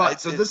 Yeah. But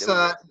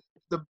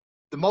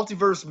the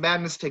Multiverse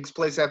Madness takes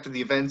place after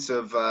the events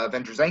of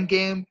Avengers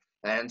Endgame,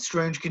 and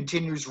Strange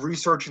continues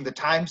researching the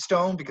Time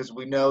Stone because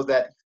we know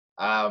that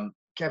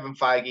Kevin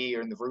Feige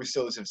and the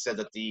Russos have said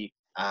that the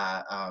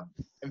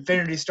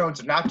Infinity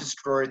Stones are not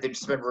destroyed; they've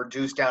just been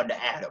reduced down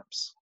to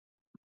atoms.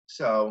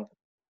 So.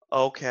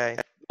 Okay.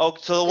 Oh,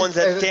 so the ones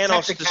that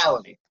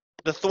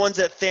the ones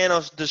that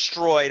Thanos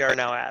destroyed are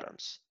now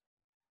atoms.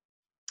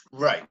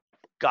 Right.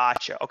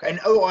 Gotcha. Okay. And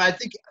I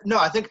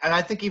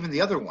think even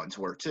the other ones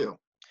were too.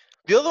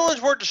 The other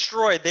ones weren't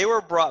destroyed; they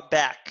were brought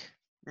back.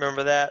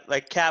 Remember that?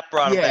 Like Cap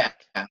brought them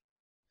back.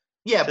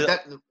 Yeah,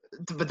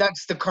 but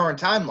that's the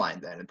current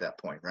timeline then at that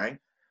point, right?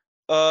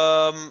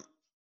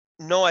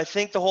 No, I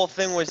think the whole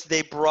thing was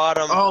they brought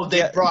them.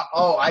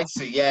 Oh, I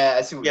see. Yeah,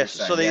 I see what you're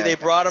saying. So they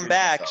brought him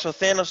back. So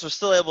Thanos was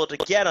still able to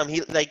get him.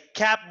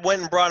 Cap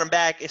went and brought him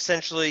back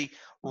essentially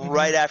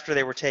right after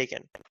they were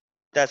taken.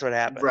 That's what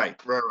happened. Right.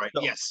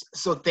 So, yes.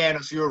 So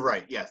Thanos, you're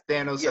right. Yes,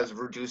 Thanos has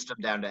reduced them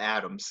down to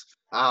atoms.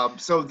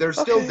 So they're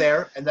still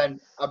there, and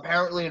then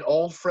apparently an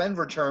old friend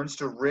returns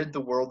to rid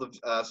the world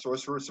of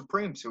Sorcerer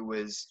Supremes, who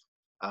is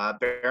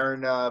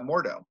Baron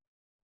Mordo.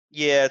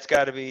 Yeah, it's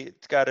got to be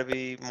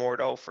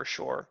Mordo for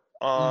sure.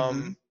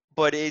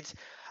 But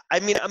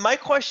my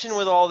question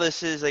with all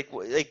this is like,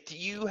 do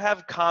you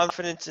have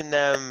confidence in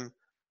them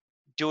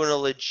doing a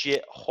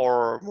legit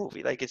horror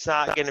movie? Like, it's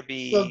not going to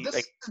be. Well,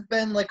 this has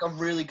been like a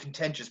really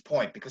contentious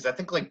point because I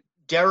think like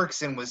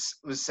Derrickson was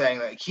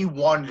saying like he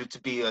wanted it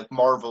to be like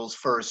Marvel's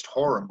first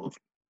horror movie,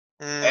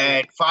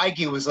 and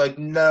Feige was like,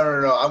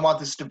 no, I want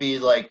this to be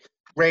like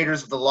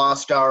Raiders of the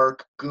Lost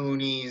Ark,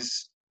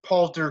 Goonies,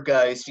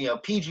 Poltergeist,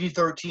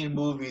 PG-13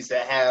 movies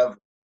that have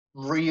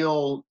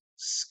real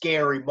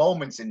scary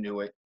moments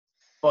into it,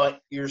 but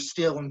you're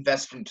still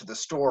invested into the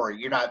story.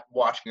 You're not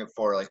watching it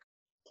for like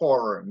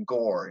horror and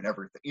gore and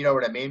everything. You know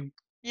what I mean?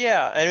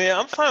 Yeah, I mean,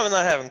 I'm fine with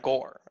not having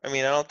gore. I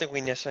mean, I don't think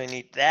we necessarily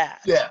need that.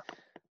 Yeah.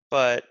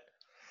 But,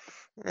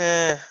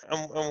 I'm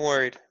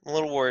worried. I'm a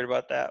little worried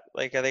about that.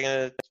 Like, are they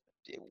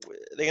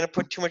gonna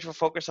put too much of a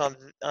focus on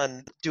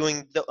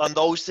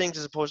those things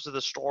as opposed to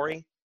the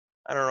story?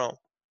 I don't know.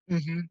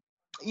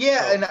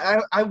 Yeah, and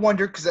I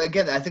wonder because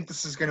again, I think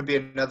this is going to be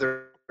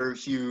another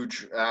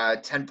huge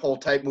tentpole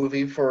type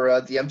movie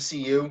for the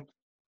MCU.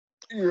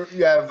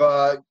 You have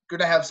going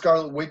to have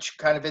Scarlet Witch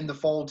kind of in the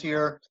fold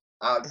here.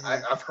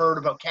 I've heard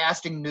about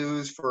casting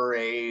news for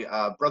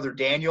a Brother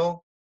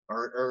Daniel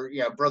or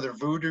Brother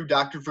Voodoo,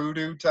 Dr.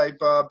 Voodoo type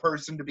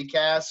person to be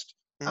cast.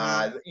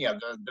 Mm-hmm.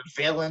 The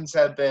villains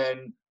have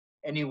been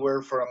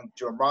anywhere from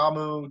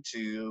Dormammu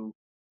to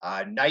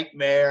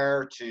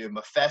Nightmare to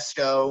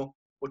Mephisto,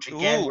 which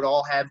again would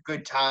all have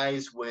good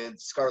ties with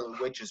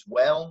Scarlet Witch as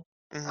well.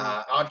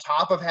 On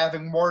top of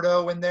having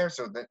Mordo in there,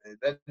 so then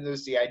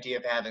there's the idea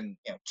of having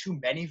too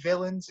many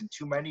villains and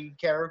too many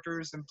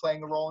characters and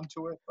playing a role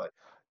into it. But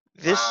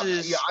this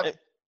is,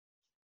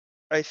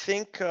 I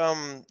think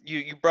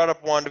you brought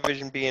up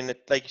WandaVision being,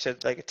 like you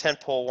said, like a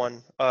tentpole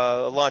one,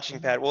 a launching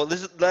pad. Well,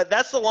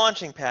 that's the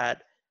launching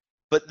pad.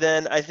 But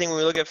then I think when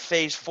we look at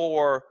Phase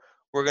 4,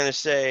 we're going to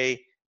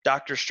say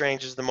Doctor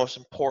Strange is the most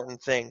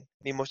important thing,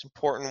 the most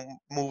important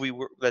movie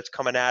that's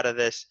coming out of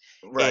this.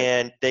 Right.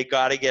 And they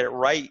got to get it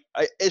right.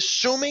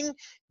 Assuming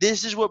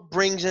this is what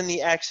brings in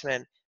the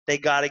X-Men, they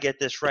got to get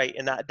this right.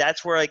 And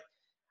that's where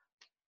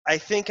I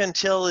think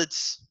until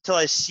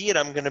I see it,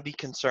 I'm going to be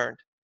concerned.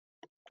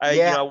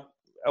 I'm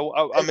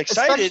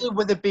excited. Especially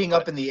with it being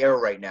up in the air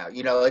right now.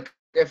 Like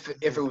if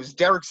it was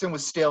Derrickson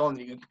was still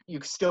and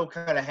you still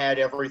kind of had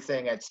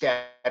everything at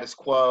status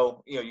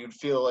quo, you'd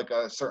feel like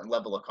a certain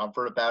level of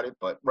comfort about it.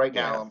 But right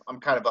now, I'm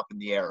kind of up in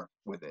the air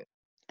with it.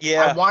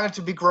 Yeah, I want it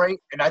to be great,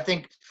 and I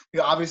think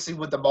obviously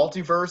with the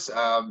multiverse,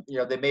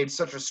 they made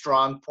such a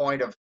strong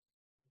point of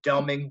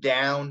dumbing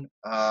down,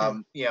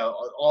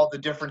 all the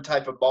different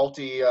type of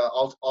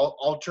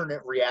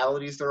alternate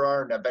realities there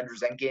are in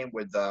Avengers Endgame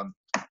with the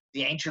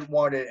Ancient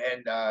One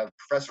and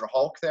Professor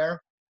Hulk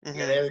there. Mm-hmm.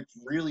 They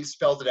really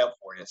spelled it out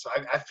for you. So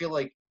I feel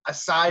like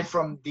aside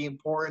from the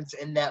importance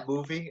in that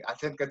movie, I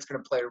think that's going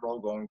to play a role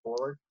going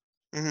forward.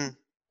 Mm-hmm.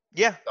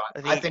 Yeah, so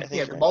I think the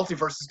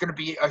multiverse is going to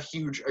be a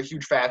huge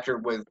factor.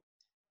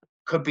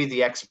 Could be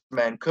the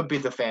X-Men, could be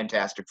the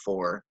Fantastic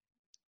Four.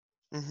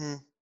 Mm-hmm.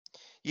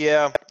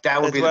 Yeah,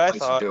 that would be the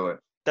place to do it.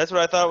 That's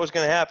what I thought was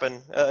going to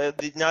happen.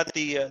 Not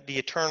the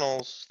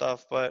Eternals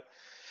stuff, but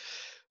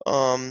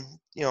if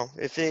you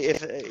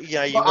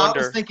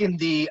wonder.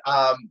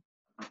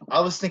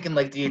 I was thinking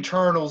like the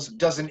Eternals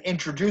doesn't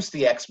introduce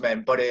the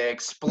X-Men, but it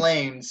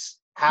explains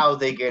how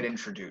they get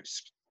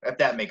introduced. If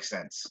that makes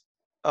sense.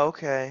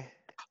 Okay.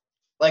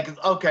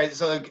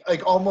 So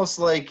almost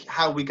like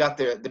how we got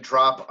the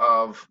drop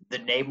of the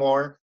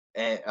Namor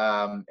in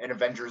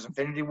Avengers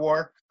Infinity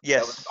War.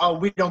 Yes.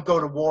 We don't go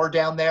to war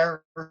down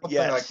there or something.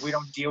 Yes. Like we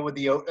don't deal with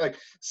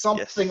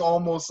something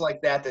almost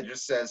like that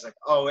just says it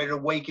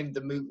awakened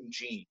the mutant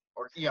gene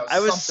or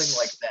something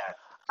like that.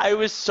 I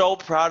was so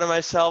proud of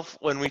myself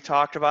when we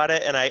talked about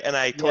it, and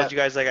I told you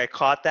guys I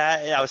caught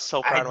that. And I was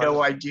so proud of myself.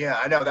 I had no idea.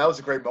 I know that was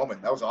a great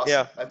moment. That was awesome.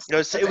 Yeah, that's it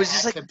was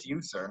just like to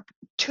you, sir.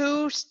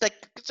 It's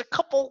a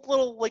couple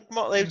little it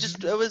was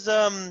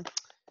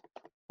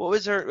what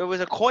was her? It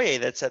was Okoye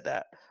that said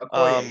that.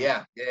 Okoye,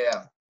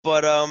 yeah.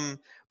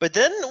 But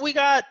then we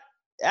got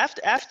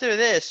after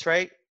this,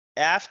 right?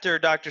 After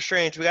Doctor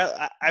Strange, we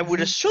got. I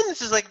would assume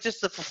this is like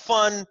just a for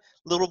fun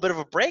little bit of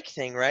a break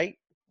thing, right?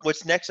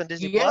 What's next on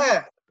Disney Plus?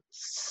 Yeah.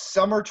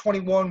 Summer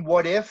 21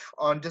 What If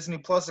on Disney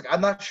Plus.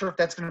 I'm not sure if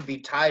that's going to be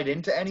tied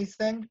into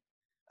anything.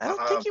 I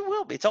don't think it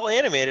will be. It's all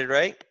animated,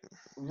 right?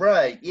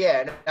 Right,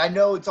 yeah. And I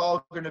know it's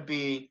all going to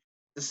be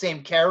the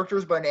same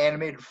characters but in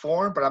animated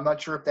form, but I'm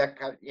not sure if that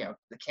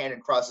the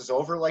canon crosses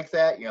over like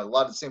that. A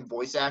lot of the same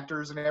voice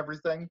actors and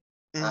everything.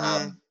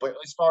 Mm-hmm. But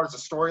as far as the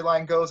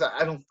storyline goes,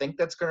 I don't think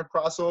that's going to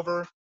cross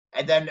over.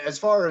 And then as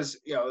far as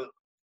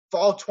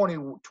fall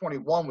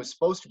 2021 was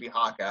supposed to be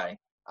Hawkeye.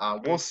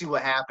 We'll see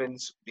what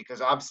happens because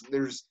obviously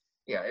there's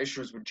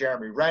issues with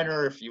Jeremy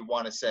Renner. If you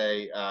want to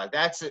say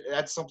that's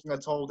something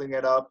that's holding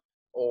it up,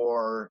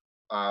 or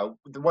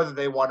whether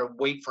they want to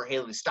wait for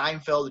Haley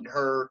Steinfeld and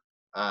her,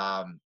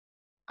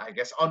 I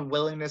guess,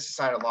 unwillingness to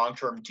sign a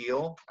long-term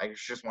deal. I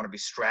just want to be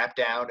strapped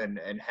down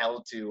and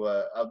held to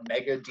a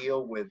mega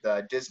deal with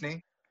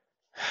Disney.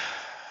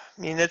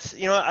 I mean, that's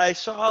I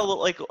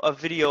saw a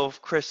video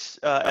of Chris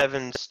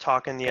Evans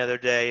talking the other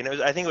day,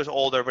 and I think it was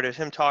older, but it was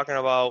him talking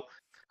about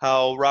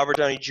how Robert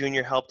Downey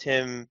Jr. helped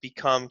him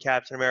become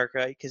Captain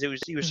America because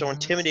he was so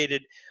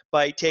intimidated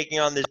by taking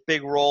on this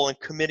big role and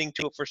committing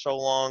to it for so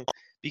long.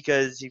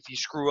 Because if you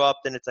screw up,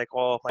 then it's like,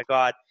 oh my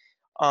God,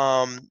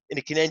 and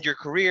it can end your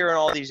career and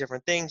all these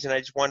different things. And I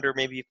just wonder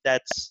maybe if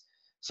that's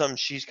something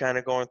she's kind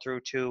of going through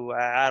too.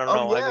 I don't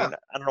know. Yeah. I mean,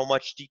 I don't know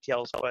much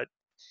details, but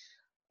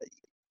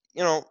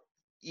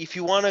if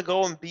you want to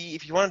go and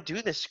if you want to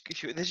do this,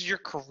 this is your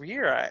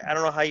career. I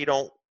don't know how you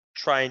don't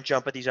try and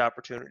jump at these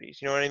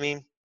opportunities. You know what I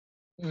mean?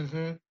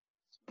 Mm-hmm.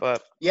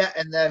 But yeah,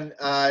 and then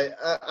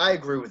I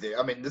agree with you.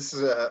 I mean, this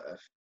is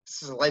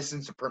a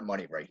license to print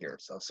money right here.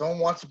 So if someone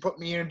wants to put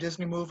me in a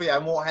Disney movie, I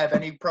won't have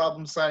any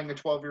problem signing a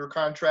 12-year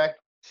contract.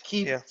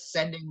 Keep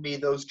sending me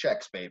those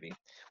checks, baby.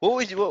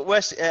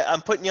 Wes?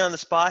 I'm putting you on the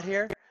spot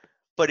here,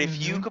 but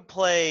if you could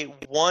play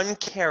one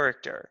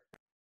character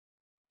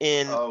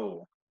in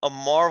a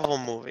Marvel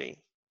movie,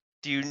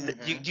 do you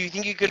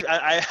think you could?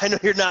 I know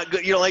you're not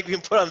good. You don't like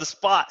being put on the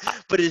spot,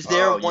 but is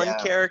there one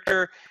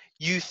character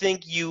you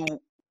think you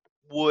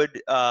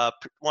would want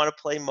to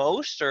play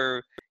most,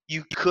 or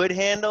you could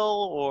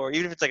handle, or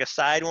even if it's like a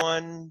side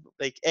one,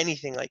 like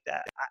anything like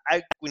that?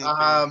 I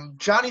wouldn't.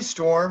 Johnny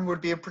Storm would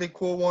be a pretty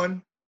cool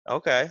one.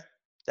 Okay,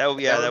 that would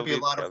be a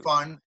lot of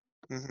fun.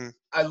 Mm-hmm.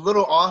 A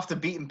little off the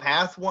beaten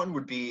path one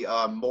would be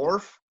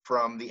Morph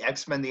from the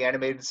X-Men the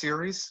animated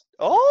series.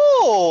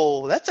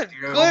 Oh, that's a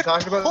good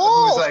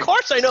pull. Like, of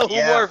course, I know who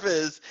Morph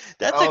is.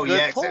 That's a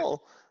good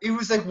pull. He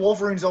was like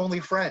Wolverine's only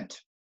friend.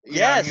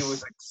 Yes. He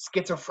was like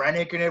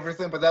schizophrenic and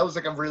everything, but that was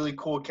like a really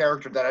cool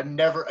character that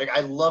I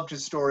loved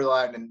his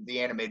storyline in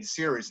the animated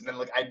series, and then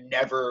like I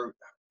never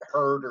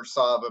heard or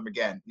saw of him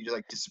again. He just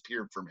like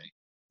disappeared for me.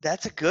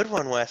 That's a good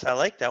one, Wes. I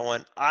like that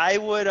one. I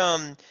would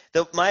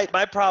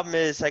my problem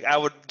is like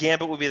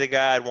Gambit would be the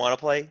guy I'd want to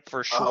play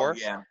for sure. Oh,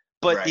 yeah.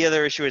 But the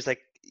other issue is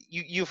like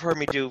you've heard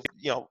me do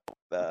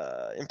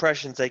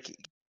impressions like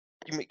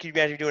can you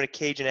imagine doing a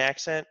Cajun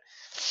accent?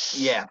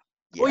 Yeah.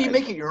 Well, you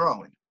make it your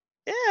own.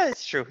 Yeah,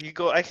 it's true.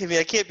 I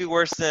can't be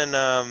worse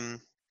than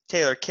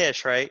Taylor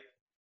Kish, right?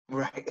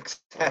 Right,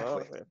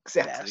 exactly.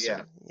 Exactly.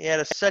 Yeah. He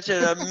had such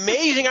an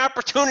amazing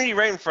opportunity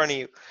right in front of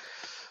you.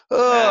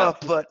 Oh,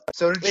 but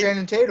so did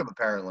Channing Tatum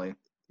apparently.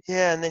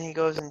 Yeah, and then he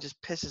goes and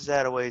just pisses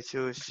that away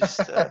too. It's just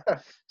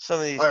some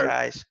of these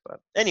guys. But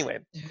anyway,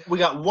 we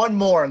got one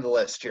more on the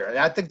list here, and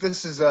I think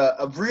this is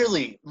a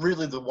really,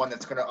 really the one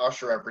that's going to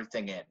usher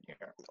everything in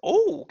here.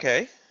 Oh,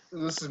 okay.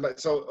 This is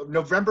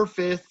November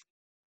 5th,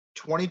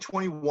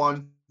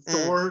 2021.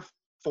 Thor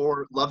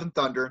for Love and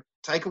Thunder.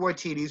 Taika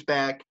Waititi's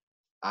back.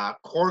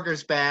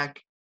 Korg's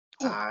back.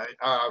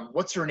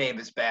 What's her name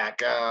is back?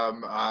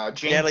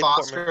 Jane Natalie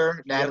Foster.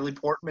 Portman. Natalie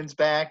Portman's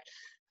back.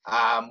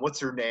 What's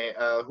her name?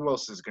 Who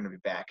else is going to be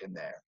back in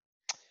there?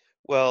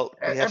 Well,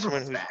 we have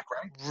someone who's back,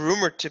 right?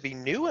 rumored to be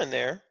new in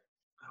there.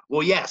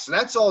 Well, yeah, so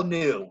that's all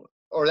new,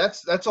 or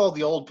that's all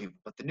the old people.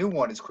 But the new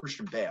one is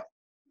Christian Bale.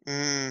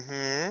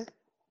 Mm-hmm.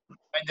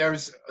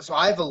 And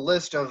I have a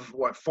list of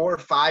 4 or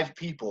 5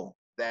 people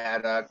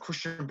that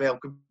Christian Bale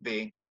could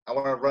be. I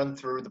want to run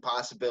through the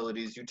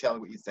possibilities. You tell me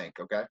what you think,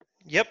 okay?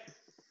 Yep.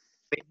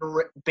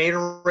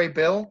 Beta Ray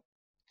Bill.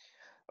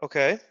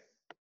 Okay.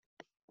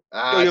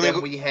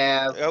 Then we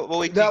have.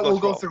 We'll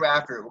go through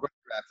after.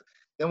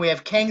 Then we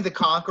have Kang the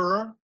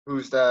Conqueror,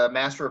 who's the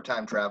master of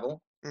time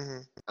travel.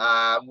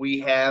 Mm-hmm. We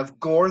have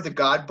Gore the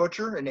God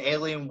Butcher, an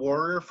alien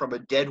warrior from a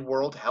dead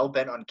world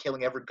hell-bent on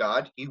killing every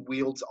god. He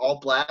wields all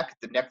black,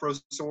 the Necro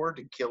Sword,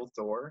 to kill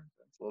Thor.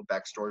 That's a little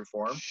backstory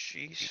for him.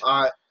 Jeez.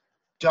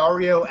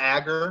 Dario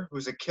Agger,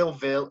 who's a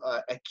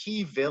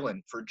key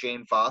villain for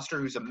Jane Foster,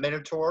 who's a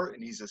Minotaur,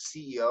 and he's a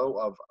CEO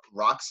of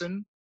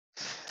Roxxon.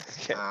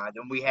 Okay.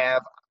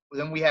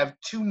 Then we have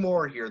 2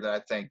 more here that I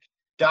think.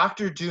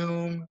 Dr.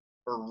 Doom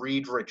or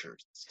Reed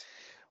Richards.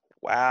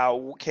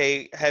 Wow.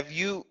 Okay.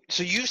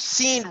 You've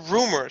seen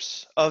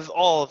rumors of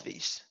all of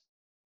these?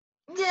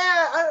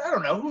 Yeah, I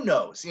don't know. Who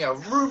knows?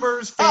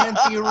 Rumors, fan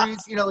theories.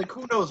 Like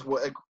who knows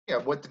what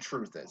the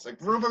truth is. Like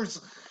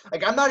rumors.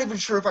 Like I'm not even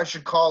sure if I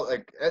should call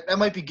that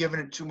might be giving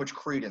it too much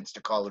credence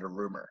to call it a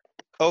rumor.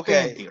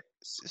 Okay.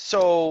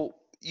 So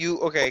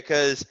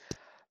because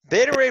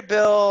Beta Ray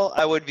Bill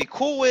I would be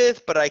cool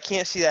with, but I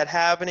can't see that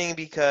happening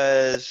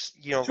because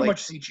too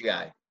much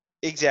CGI.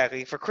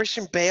 Exactly. For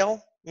Christian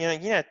Bale, you're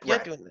not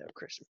doing that with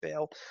Christian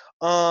Bale.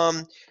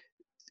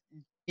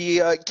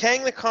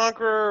 Kang the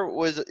Conqueror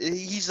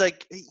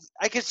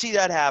I could see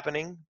that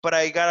happening, but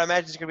I gotta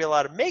imagine there's gonna be a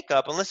lot of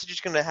makeup unless you're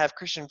just gonna have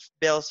Christian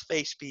Bale's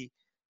face be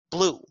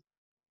blue,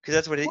 because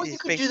that's what his you face.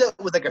 Could do that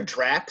with like a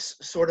Drax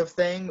sort of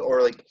thing,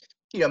 or like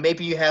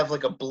maybe you have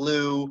like a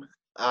blue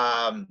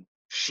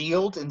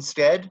shield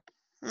instead,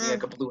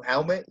 like a blue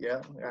helmet.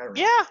 Yeah, I don't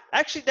know. Yeah,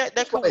 actually that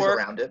could work.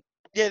 Around it.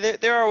 Yeah,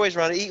 there are ways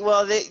around it.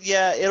 Well, they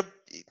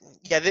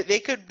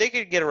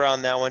could get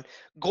around that one.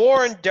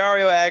 Gore and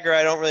Dario Agger,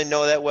 I don't really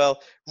know that well.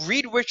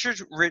 Reed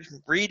Richards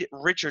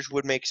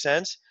would make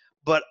sense,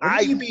 but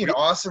Wouldn't he be an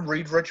awesome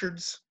Reed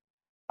Richards?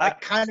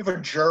 Kind of a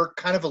jerk,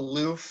 kind of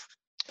aloof,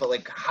 but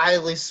like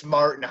highly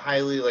smart and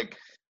highly like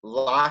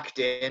locked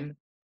in.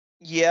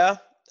 Yeah,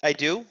 I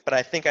do, but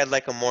I think I'd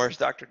like him more as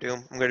Dr.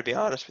 Doom. I'm going to be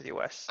honest with you,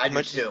 Wes. I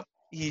do too.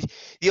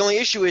 The only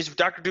issue is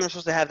Dr. Doom is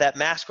supposed to have that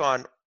mask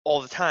on all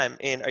the time,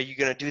 and are you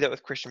going to do that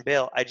with Christian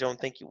Bale? I don't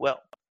think you will.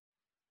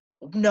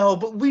 No,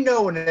 but we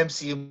know in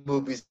MCU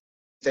movies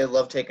they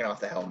love taking off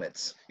the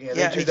helmets. They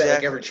do that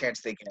like every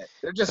chance they get.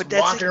 They're just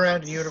walking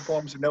around in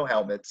uniforms with no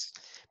helmets.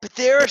 But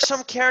there are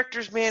some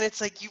characters, man. It's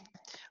like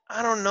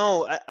I don't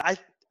know. I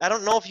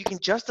don't know if you can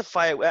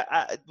justify it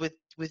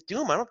with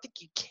Doom. I don't think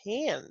you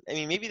can. I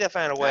mean, maybe they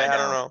find a way. I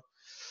don't know.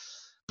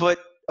 But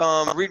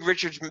Reed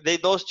Richards,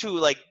 those two,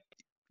 like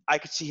I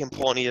could see him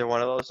pulling either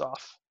one of those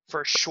off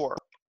for sure.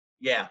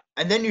 Yeah,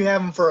 and then you have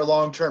them for a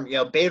long term.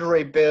 Beta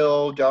Ray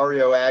Bill,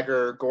 Dario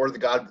Agger, Gore the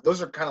God. Those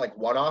are kind of like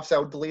one-offs, I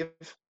would believe.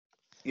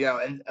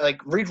 And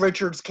like Reed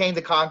Richards, Kang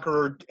the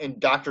Conqueror, and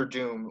Dr.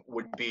 Doom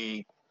would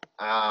be,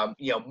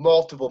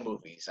 multiple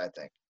movies, I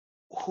think.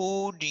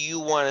 Who do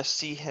you want to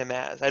see him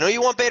as? I know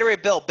you want Beta Ray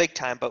Bill big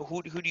time, but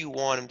who do you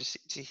want him to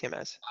see him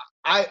as?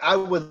 I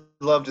would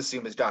love to see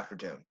him as Dr.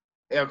 Doom.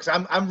 because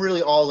I'm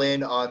really all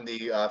in on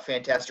the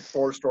Fantastic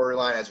Four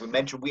storyline. As we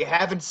mentioned, we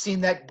haven't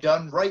seen that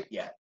done right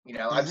yet.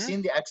 I've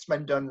seen the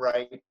X-Men done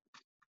right.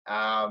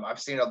 I've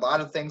seen a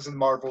lot of things in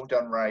Marvel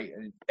done right,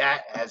 and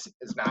that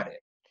is not it.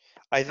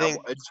 I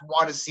just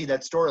want to see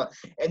that storyline,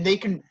 and they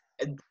can,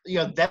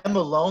 them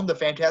alone. The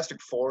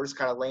Fantastic Four is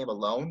kind of lame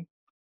alone,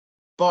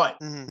 but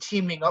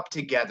teaming up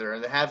together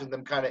and having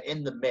them kind of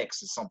in the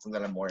mix is something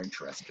that I'm more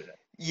interested in.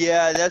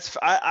 Yeah,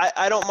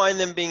 I don't mind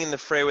them being in the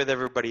fray with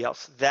everybody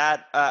else.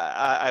 That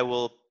I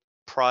will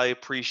probably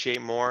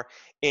appreciate more.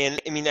 And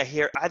I mean,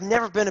 I've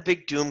never been a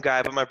big Doom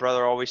guy, but my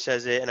brother always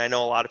says it, and I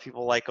know a lot of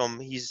people like him.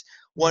 He's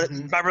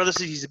my brother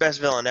says he's the best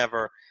villain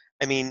ever.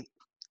 I mean,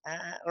 I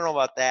don't know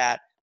about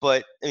that,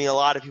 but I mean, a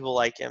lot of people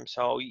like him.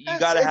 So you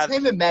got to have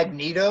him and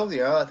Magneto.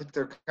 I think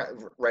they're kind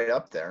of right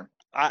up there.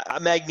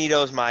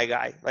 Magneto's my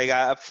guy.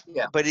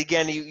 But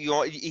again,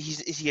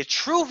 is he a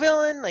true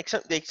villain? Like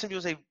some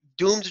people say,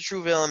 Doom's a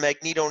true villain.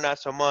 Magneto not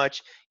so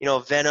much.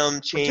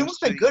 Venom changed. Doom's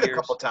been good a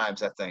couple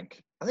times. I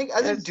think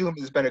Doom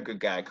has been a good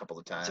guy a couple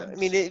of times. I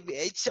mean,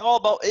 it's all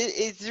about.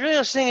 It's really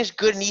no saying it's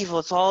good and evil.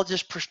 It's all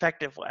just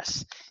perspective,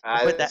 Wes.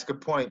 That's a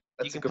good point.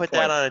 You can put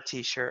that on a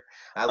T-shirt.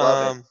 I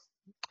love it.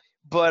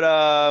 But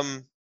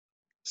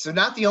so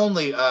not the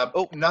only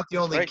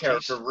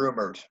character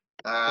rumored.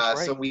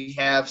 So we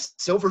have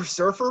Silver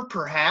Surfer,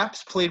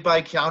 perhaps played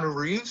by Keanu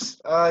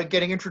Reeves,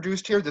 getting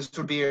introduced here. This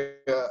would be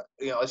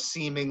a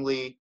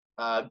seemingly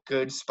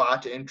good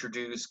spot to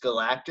introduce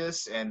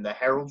Galactus and the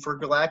Herald for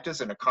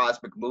Galactus in a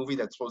cosmic movie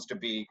that's supposed to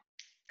be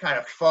kind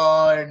of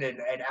fun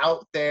and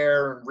out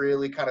there and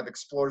really kind of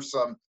explore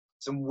some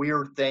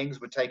weird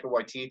things with Taika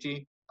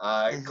Waititi.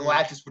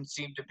 Galactus would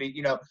seem to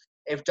be,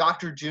 if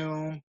Doctor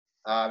Doom,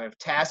 if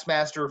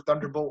Taskmaster, if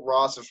Thunderbolt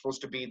Ross are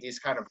supposed to be these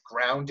kind of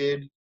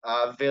grounded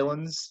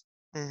villains,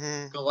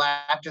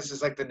 Galactus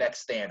is like the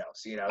next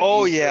Thanos.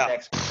 Oh yeah.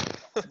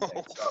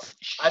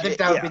 I think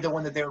that would be the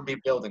one that they would be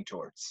building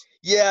towards.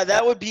 Yeah,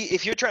 that would be,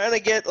 if you're trying to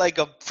get like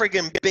a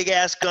friggin' big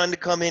ass gun to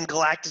come in,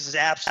 Galactus is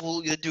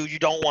absolutely the dude you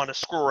don't want to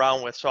screw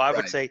around with. So I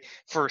would say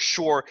for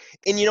sure.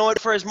 And you know what?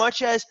 For as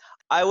much as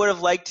I would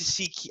have liked to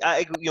see,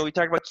 we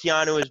talked about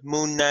Keanu as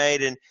Moon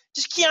Knight, and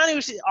just Keanu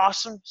is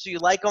awesome. So you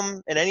like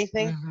him in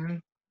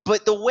anything.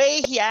 But the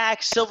way he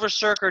acts, Silver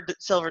Surfer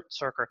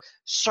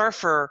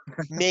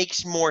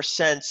makes more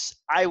sense,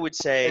 I would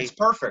say. It's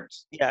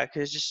perfect. Yeah,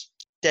 because just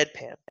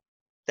deadpan.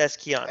 That's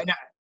Keanu.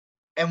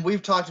 And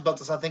we've talked about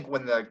this, I think,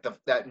 when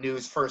that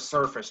news first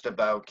surfaced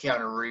about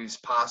Keanu Reeves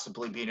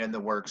possibly being in the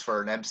works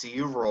for an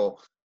MCU role.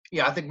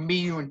 Yeah, I think me,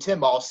 you, and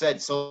Tim all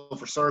said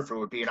Silver Surfer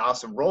would be an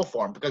awesome role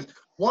for him because,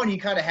 one, he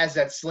kind of has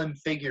that slim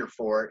figure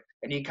for it,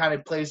 and he kind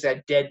of plays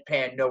that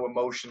deadpan, no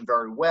emotion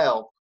very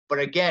well. But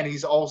again,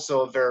 he's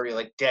also a very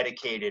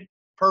dedicated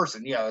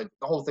person. The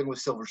whole thing with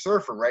Silver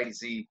Surfer, right,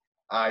 is he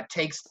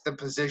takes the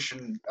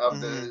position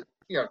of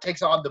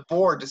takes on the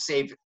board to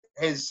save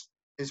his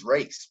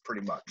race,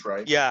 pretty much,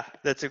 right? Yeah,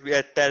 that's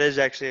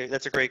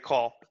a great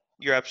call.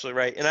 You're absolutely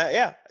right,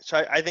 and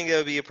so I think that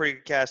would be a pretty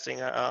good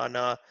casting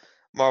on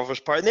Marvel's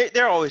part. And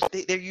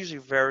they're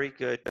usually very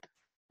good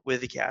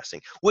with the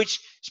casting.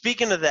 Which,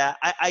 speaking of that,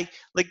 I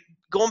like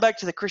going back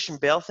to the Christian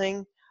Bale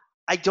thing.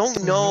 I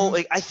don't know.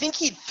 I think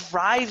he'd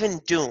thrive in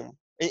Doom,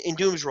 in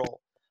Doom's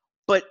role,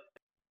 but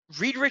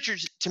Reed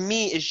Richards to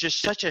me is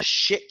just such a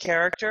shit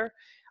character.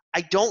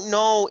 I don't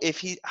know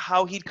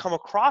how he'd come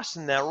across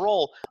in that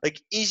role.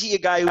 Like, is he a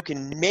guy who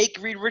can make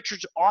Reed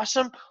Richards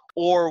awesome,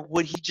 or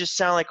would he just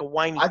sound like a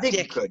whiny dick? I think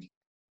he could.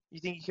 You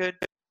think he could?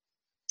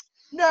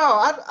 No,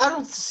 I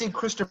don't see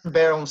Christian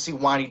Bale and see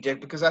whiny dick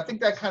because I think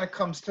that kind of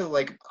comes to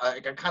like a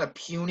kind of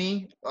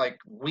puny,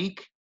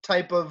 weak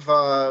type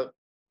of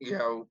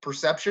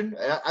perception.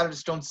 I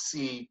just don't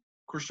see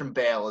Christian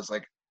Bale as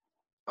like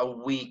a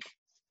weak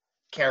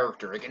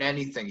character in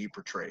anything he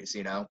portrays.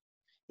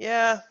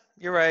 Yeah,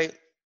 you're right.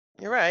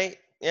 You're right.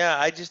 Yeah,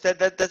 I just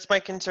that's my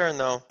concern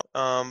though.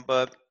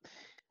 But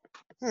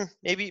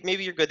maybe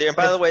you're good there. And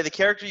by the way, the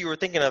character you were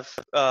thinking of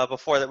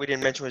before that we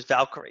didn't mention was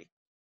Valkyrie.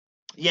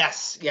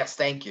 Yes,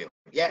 thank you.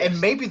 Yeah, and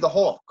maybe the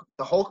Hulk.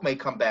 The Hulk may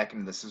come back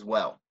into this as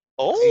well.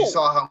 Oh, you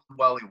saw how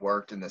well he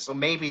worked in this, so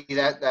maybe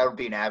that would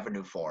be an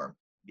avenue for him.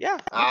 Yeah,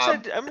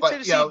 I'm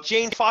excited to see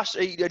Jane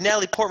Foster,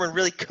 Natalie Portman,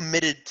 really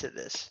committed to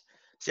this.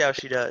 See how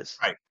she does.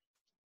 Right.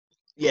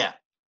 Yeah.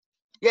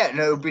 Yeah, and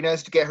it would be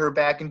nice to get her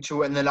back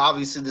into it, and then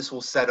obviously this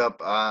will set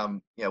up,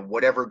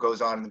 whatever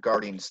goes on in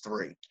Guardians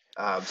 3.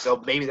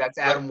 So maybe that's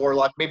Adam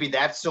Warlock, maybe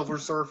that's Silver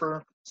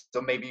Surfer.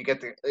 So maybe you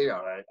get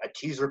a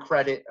teaser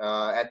credit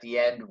at the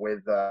end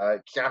with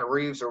Keanu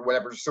Reeves or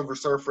whatever, Silver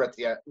Surfer at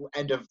the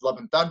end of Love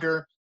and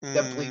Thunder.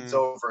 That bleeds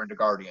over into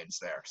Guardians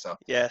there. So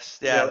yes,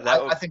 yeah,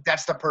 I think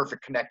that's the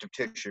perfect connective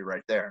tissue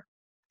right there.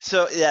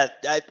 So yeah,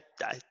 I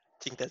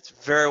think that's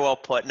very well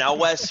put. Now,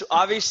 Wes,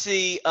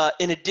 obviously,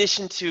 in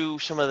addition to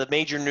some of the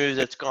major news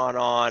that's gone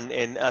on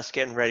and us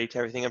getting ready to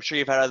everything, I'm sure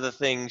you've had other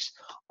things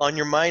on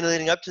your mind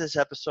leading up to this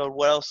episode.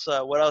 What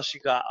else you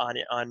got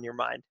on your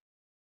mind?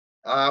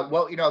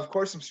 Well, of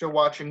course, I'm still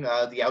watching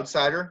The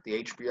Outsider,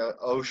 the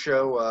HBO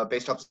show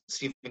based off the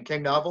Stephen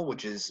King novel,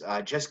 which is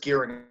just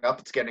gearing up.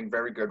 It's getting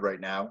very good right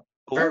now.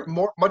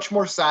 Much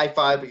more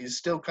sci-fi, but you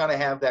still kind of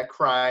have that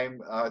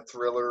crime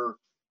thriller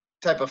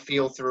type of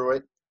feel through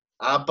it.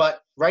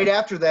 But right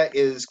after that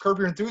is Curb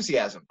Your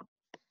Enthusiasm.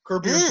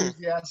 Curb Your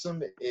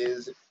Enthusiasm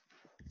is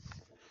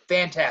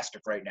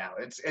fantastic right now.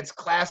 It's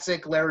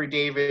classic Larry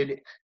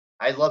David.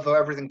 I love how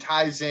everything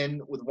ties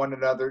in with one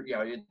another.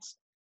 It's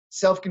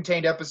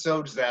self-contained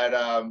episodes that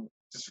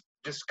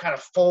just kind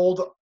of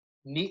fold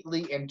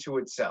neatly into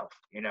itself.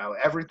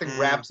 Everything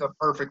wraps up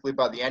perfectly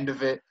by the end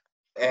of it,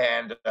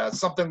 and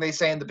something they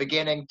say in the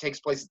beginning takes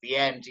place at the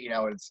end.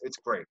 It's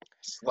great.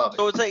 Just love it.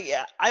 So it's like,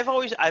 yeah, I've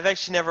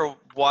actually never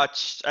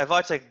watched. I've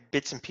watched like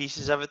bits and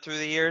pieces of it through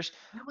the years.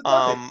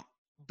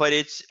 But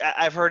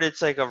I've heard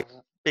it's like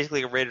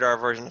basically a rated R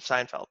version of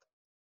Seinfeld.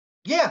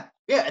 Yeah,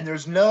 and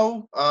there's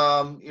no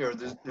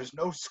there's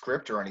no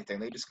script or anything.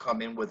 They just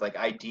come in with like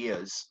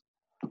ideas,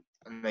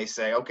 and they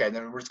say, okay,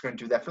 then we're just going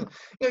to do that for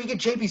you get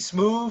JB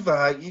Smoove.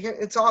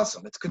 It's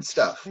awesome. It's good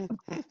stuff.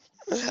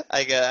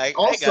 I gotta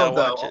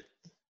watch it.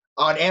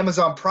 On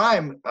Amazon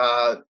Prime,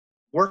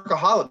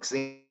 Workaholics,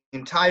 the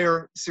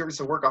entire series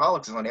of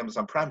Workaholics is on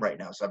Amazon Prime right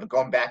now. So I've been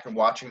going back and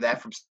watching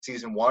that from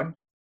season 1.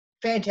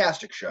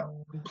 Fantastic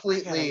show.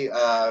 Completely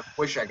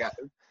wish I got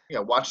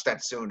watched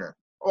that sooner.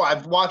 Oh,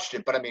 I've watched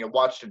it, but I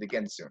watched it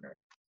again sooner.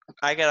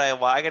 I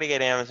gotta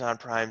get Amazon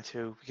Prime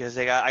too, because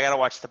I gotta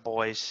watch The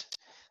Boys.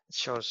 It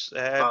shows.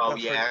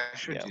 I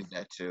should do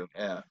that too.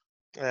 Yeah.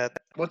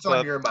 What's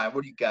on your mind?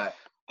 What do you got?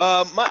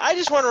 I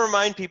just want to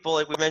remind people,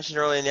 like we mentioned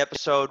earlier in the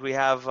episode, we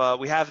have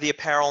the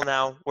apparel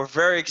now. We're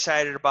very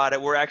excited about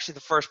it. We're actually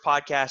the first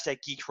podcast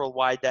at Geeks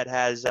Worldwide that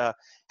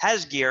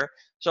has gear.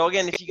 So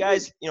again, if you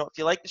guys, if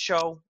you like the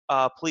show,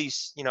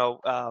 please,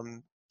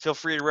 feel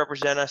free to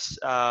represent us.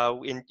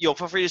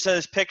 Feel free to send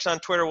us pics on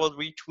Twitter. We'll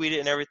retweet it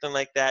and everything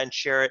like that and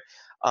share it.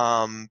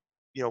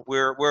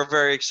 We're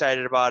very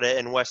excited about it,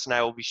 and Wes and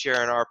I will be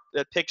sharing our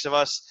pics of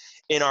us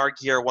in our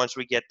gear once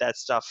we get that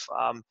stuff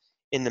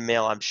in the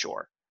mail, I'm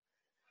sure.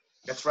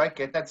 That's right.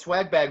 Get that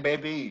swag bag,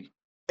 baby.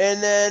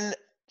 And then,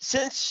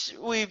 since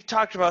we've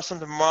talked about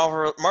something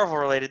Marvel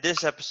related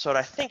this episode,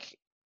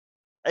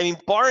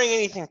 barring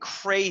anything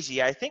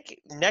crazy, I think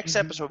next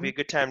episode would be a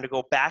good time to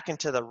go back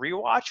into the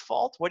rewatch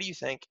vault. What do you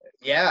think?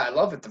 Yeah, I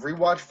love it. The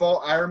rewatch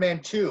vault, Iron Man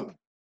 2.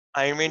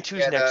 Iron Man 2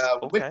 is next.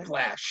 Okay.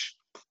 Whiplash.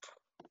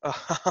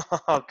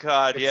 Oh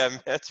God, yeah,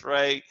 that's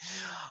right.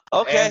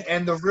 Okay.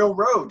 And the Real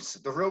Roads.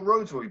 The Real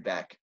Roads will be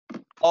back.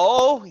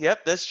 Oh,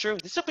 yep, that's true.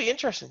 This will be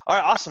interesting. All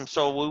right, awesome.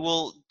 So we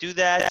will do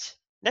that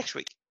next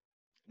week.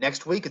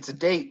 Next week, it's a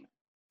date.